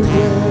to the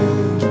well.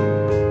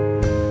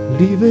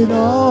 Leave it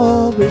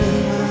all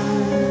behind.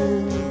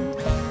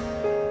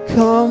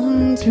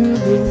 come to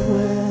the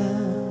well.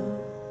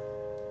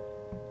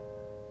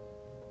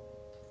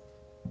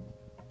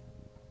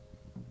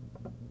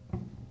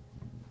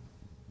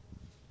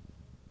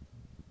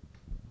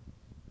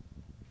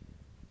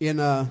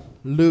 In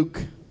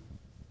Luke,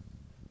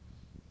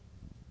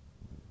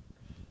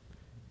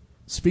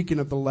 speaking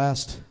of the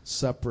Last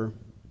Supper,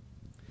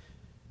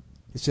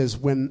 it says,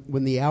 when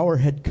the hour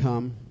had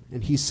come,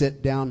 and he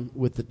sat down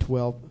with the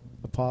 12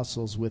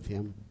 apostles with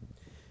him,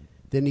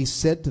 then he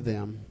said to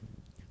them,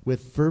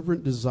 with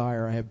fervent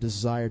desire I have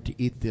desired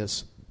to eat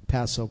this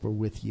Passover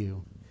with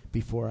you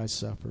before I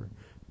suffer.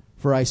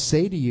 For I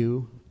say to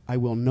you, I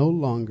will no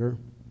longer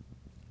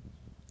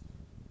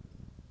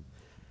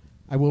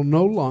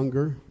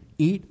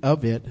eat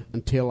of it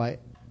until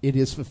it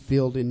is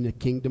fulfilled in the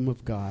kingdom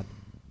of God.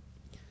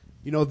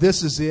 You know,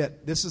 this is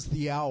it. This is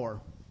the hour.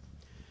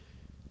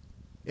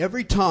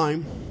 Every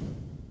time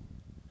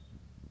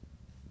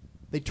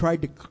they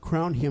tried to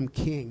crown him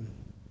king,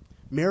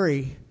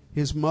 Mary,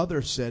 his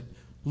mother, said,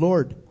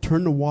 Lord,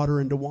 turn the water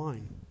into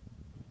wine.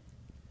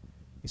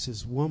 He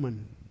says,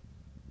 woman,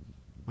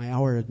 my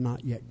hour had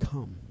not yet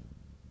come.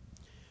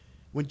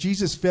 When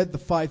Jesus fed the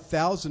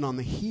 5,000 on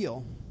the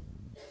hill,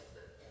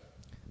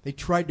 they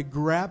tried to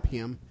grab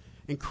him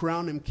and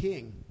crown him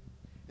king.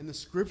 And the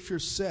scripture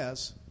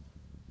says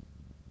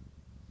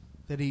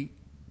that he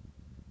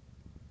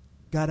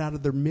got out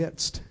of their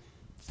midst,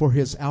 for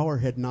his hour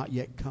had not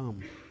yet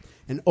come.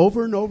 And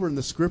over in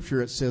the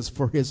scripture it says,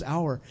 for his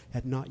hour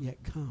had not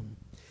yet come.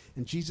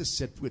 And Jesus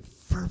said, with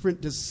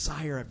fervent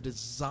desire, I've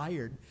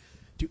desired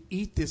to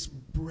eat this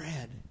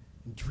bread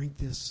and drink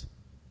this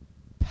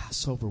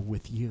Passover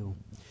with you.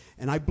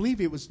 And I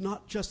believe it was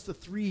not just the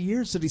 3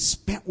 years that he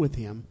spent with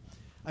him.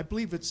 I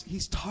believe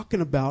he's talking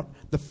about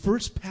the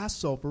first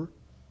Passover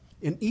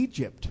in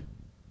Egypt,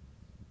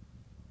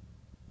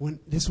 when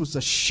this was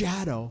a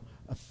shadow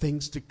of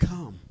things to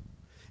come.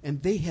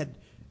 And they had,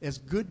 as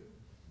good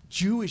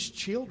Jewish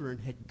children,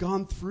 had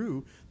gone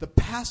through the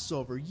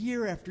Passover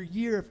year after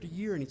year after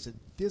year. And he said,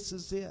 this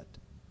is it.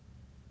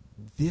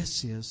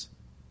 This is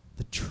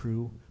the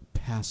true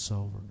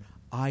Passover.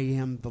 I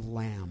am the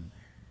Lamb.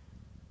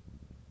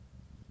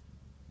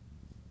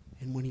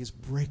 And when he's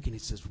breaking, he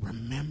says,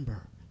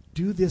 remember,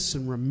 do this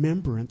in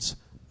remembrance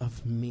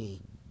of me.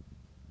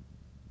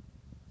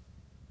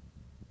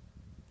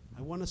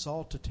 I want us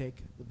all to take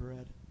the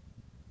bread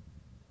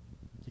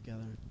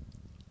together.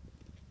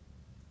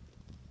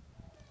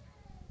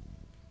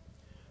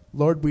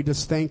 Lord, we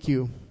just thank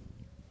you.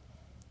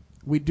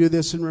 We do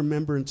this in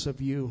remembrance of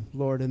you,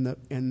 Lord,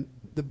 and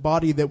the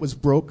body that was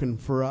broken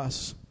for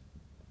us,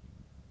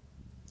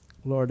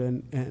 Lord,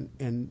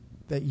 and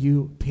that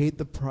you paid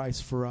the price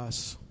for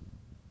us.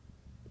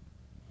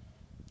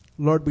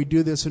 Lord, we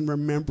do this in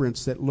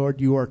remembrance that,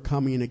 Lord, you are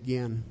coming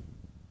again.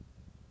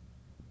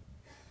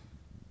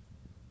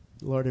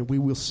 Lord, and we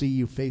will see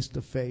you face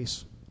to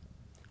face.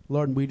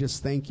 Lord, and we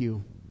just thank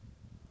you.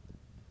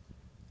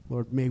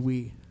 Lord, may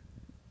we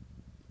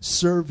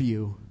serve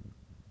you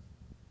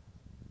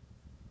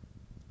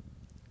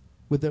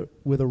with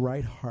a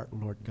right heart,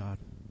 Lord God.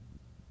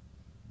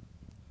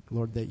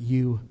 Lord, that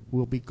you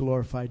will be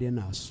glorified in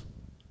us.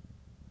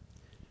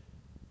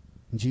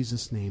 In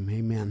Jesus' name,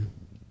 amen.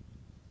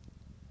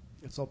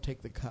 Let's all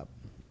take the cup.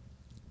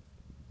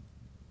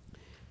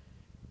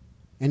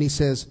 And he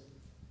says,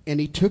 and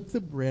he took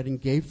the bread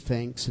and gave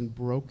thanks and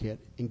broke it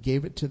and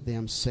gave it to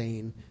them,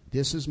 saying,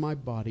 this is my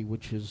body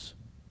which is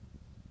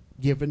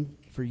given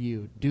for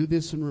you. Do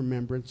this in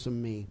remembrance of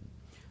me.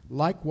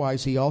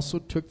 Likewise, he also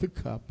took the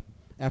cup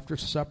after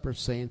supper,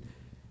 saying,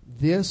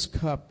 this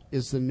cup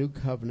is the new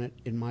covenant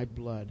in my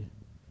blood,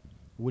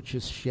 which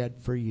is shed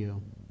for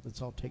you.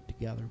 Let's all take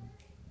together.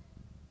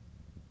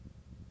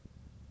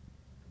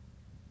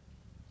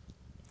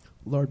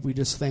 Lord, we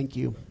just thank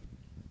you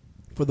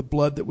for the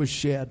blood that was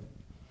shed,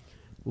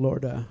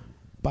 Lord,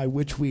 by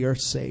which we are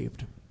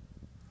saved.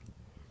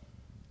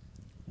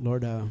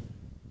 Lord,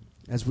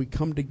 as we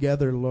come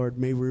together, Lord,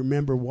 may we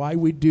remember why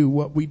we do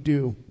what we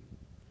do.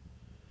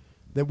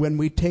 That when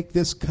we take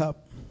this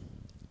cup,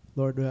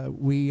 Lord,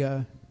 we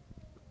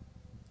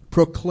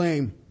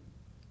proclaim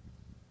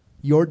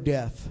your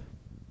death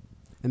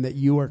and that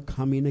you are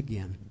coming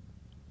again.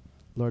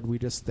 Lord, we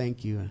just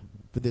thank you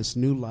for this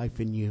new life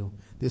in you,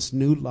 this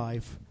new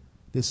life,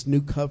 this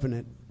new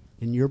covenant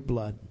in your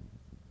blood.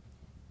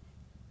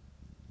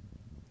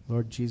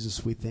 Lord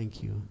Jesus, we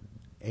thank you.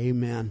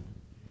 Amen.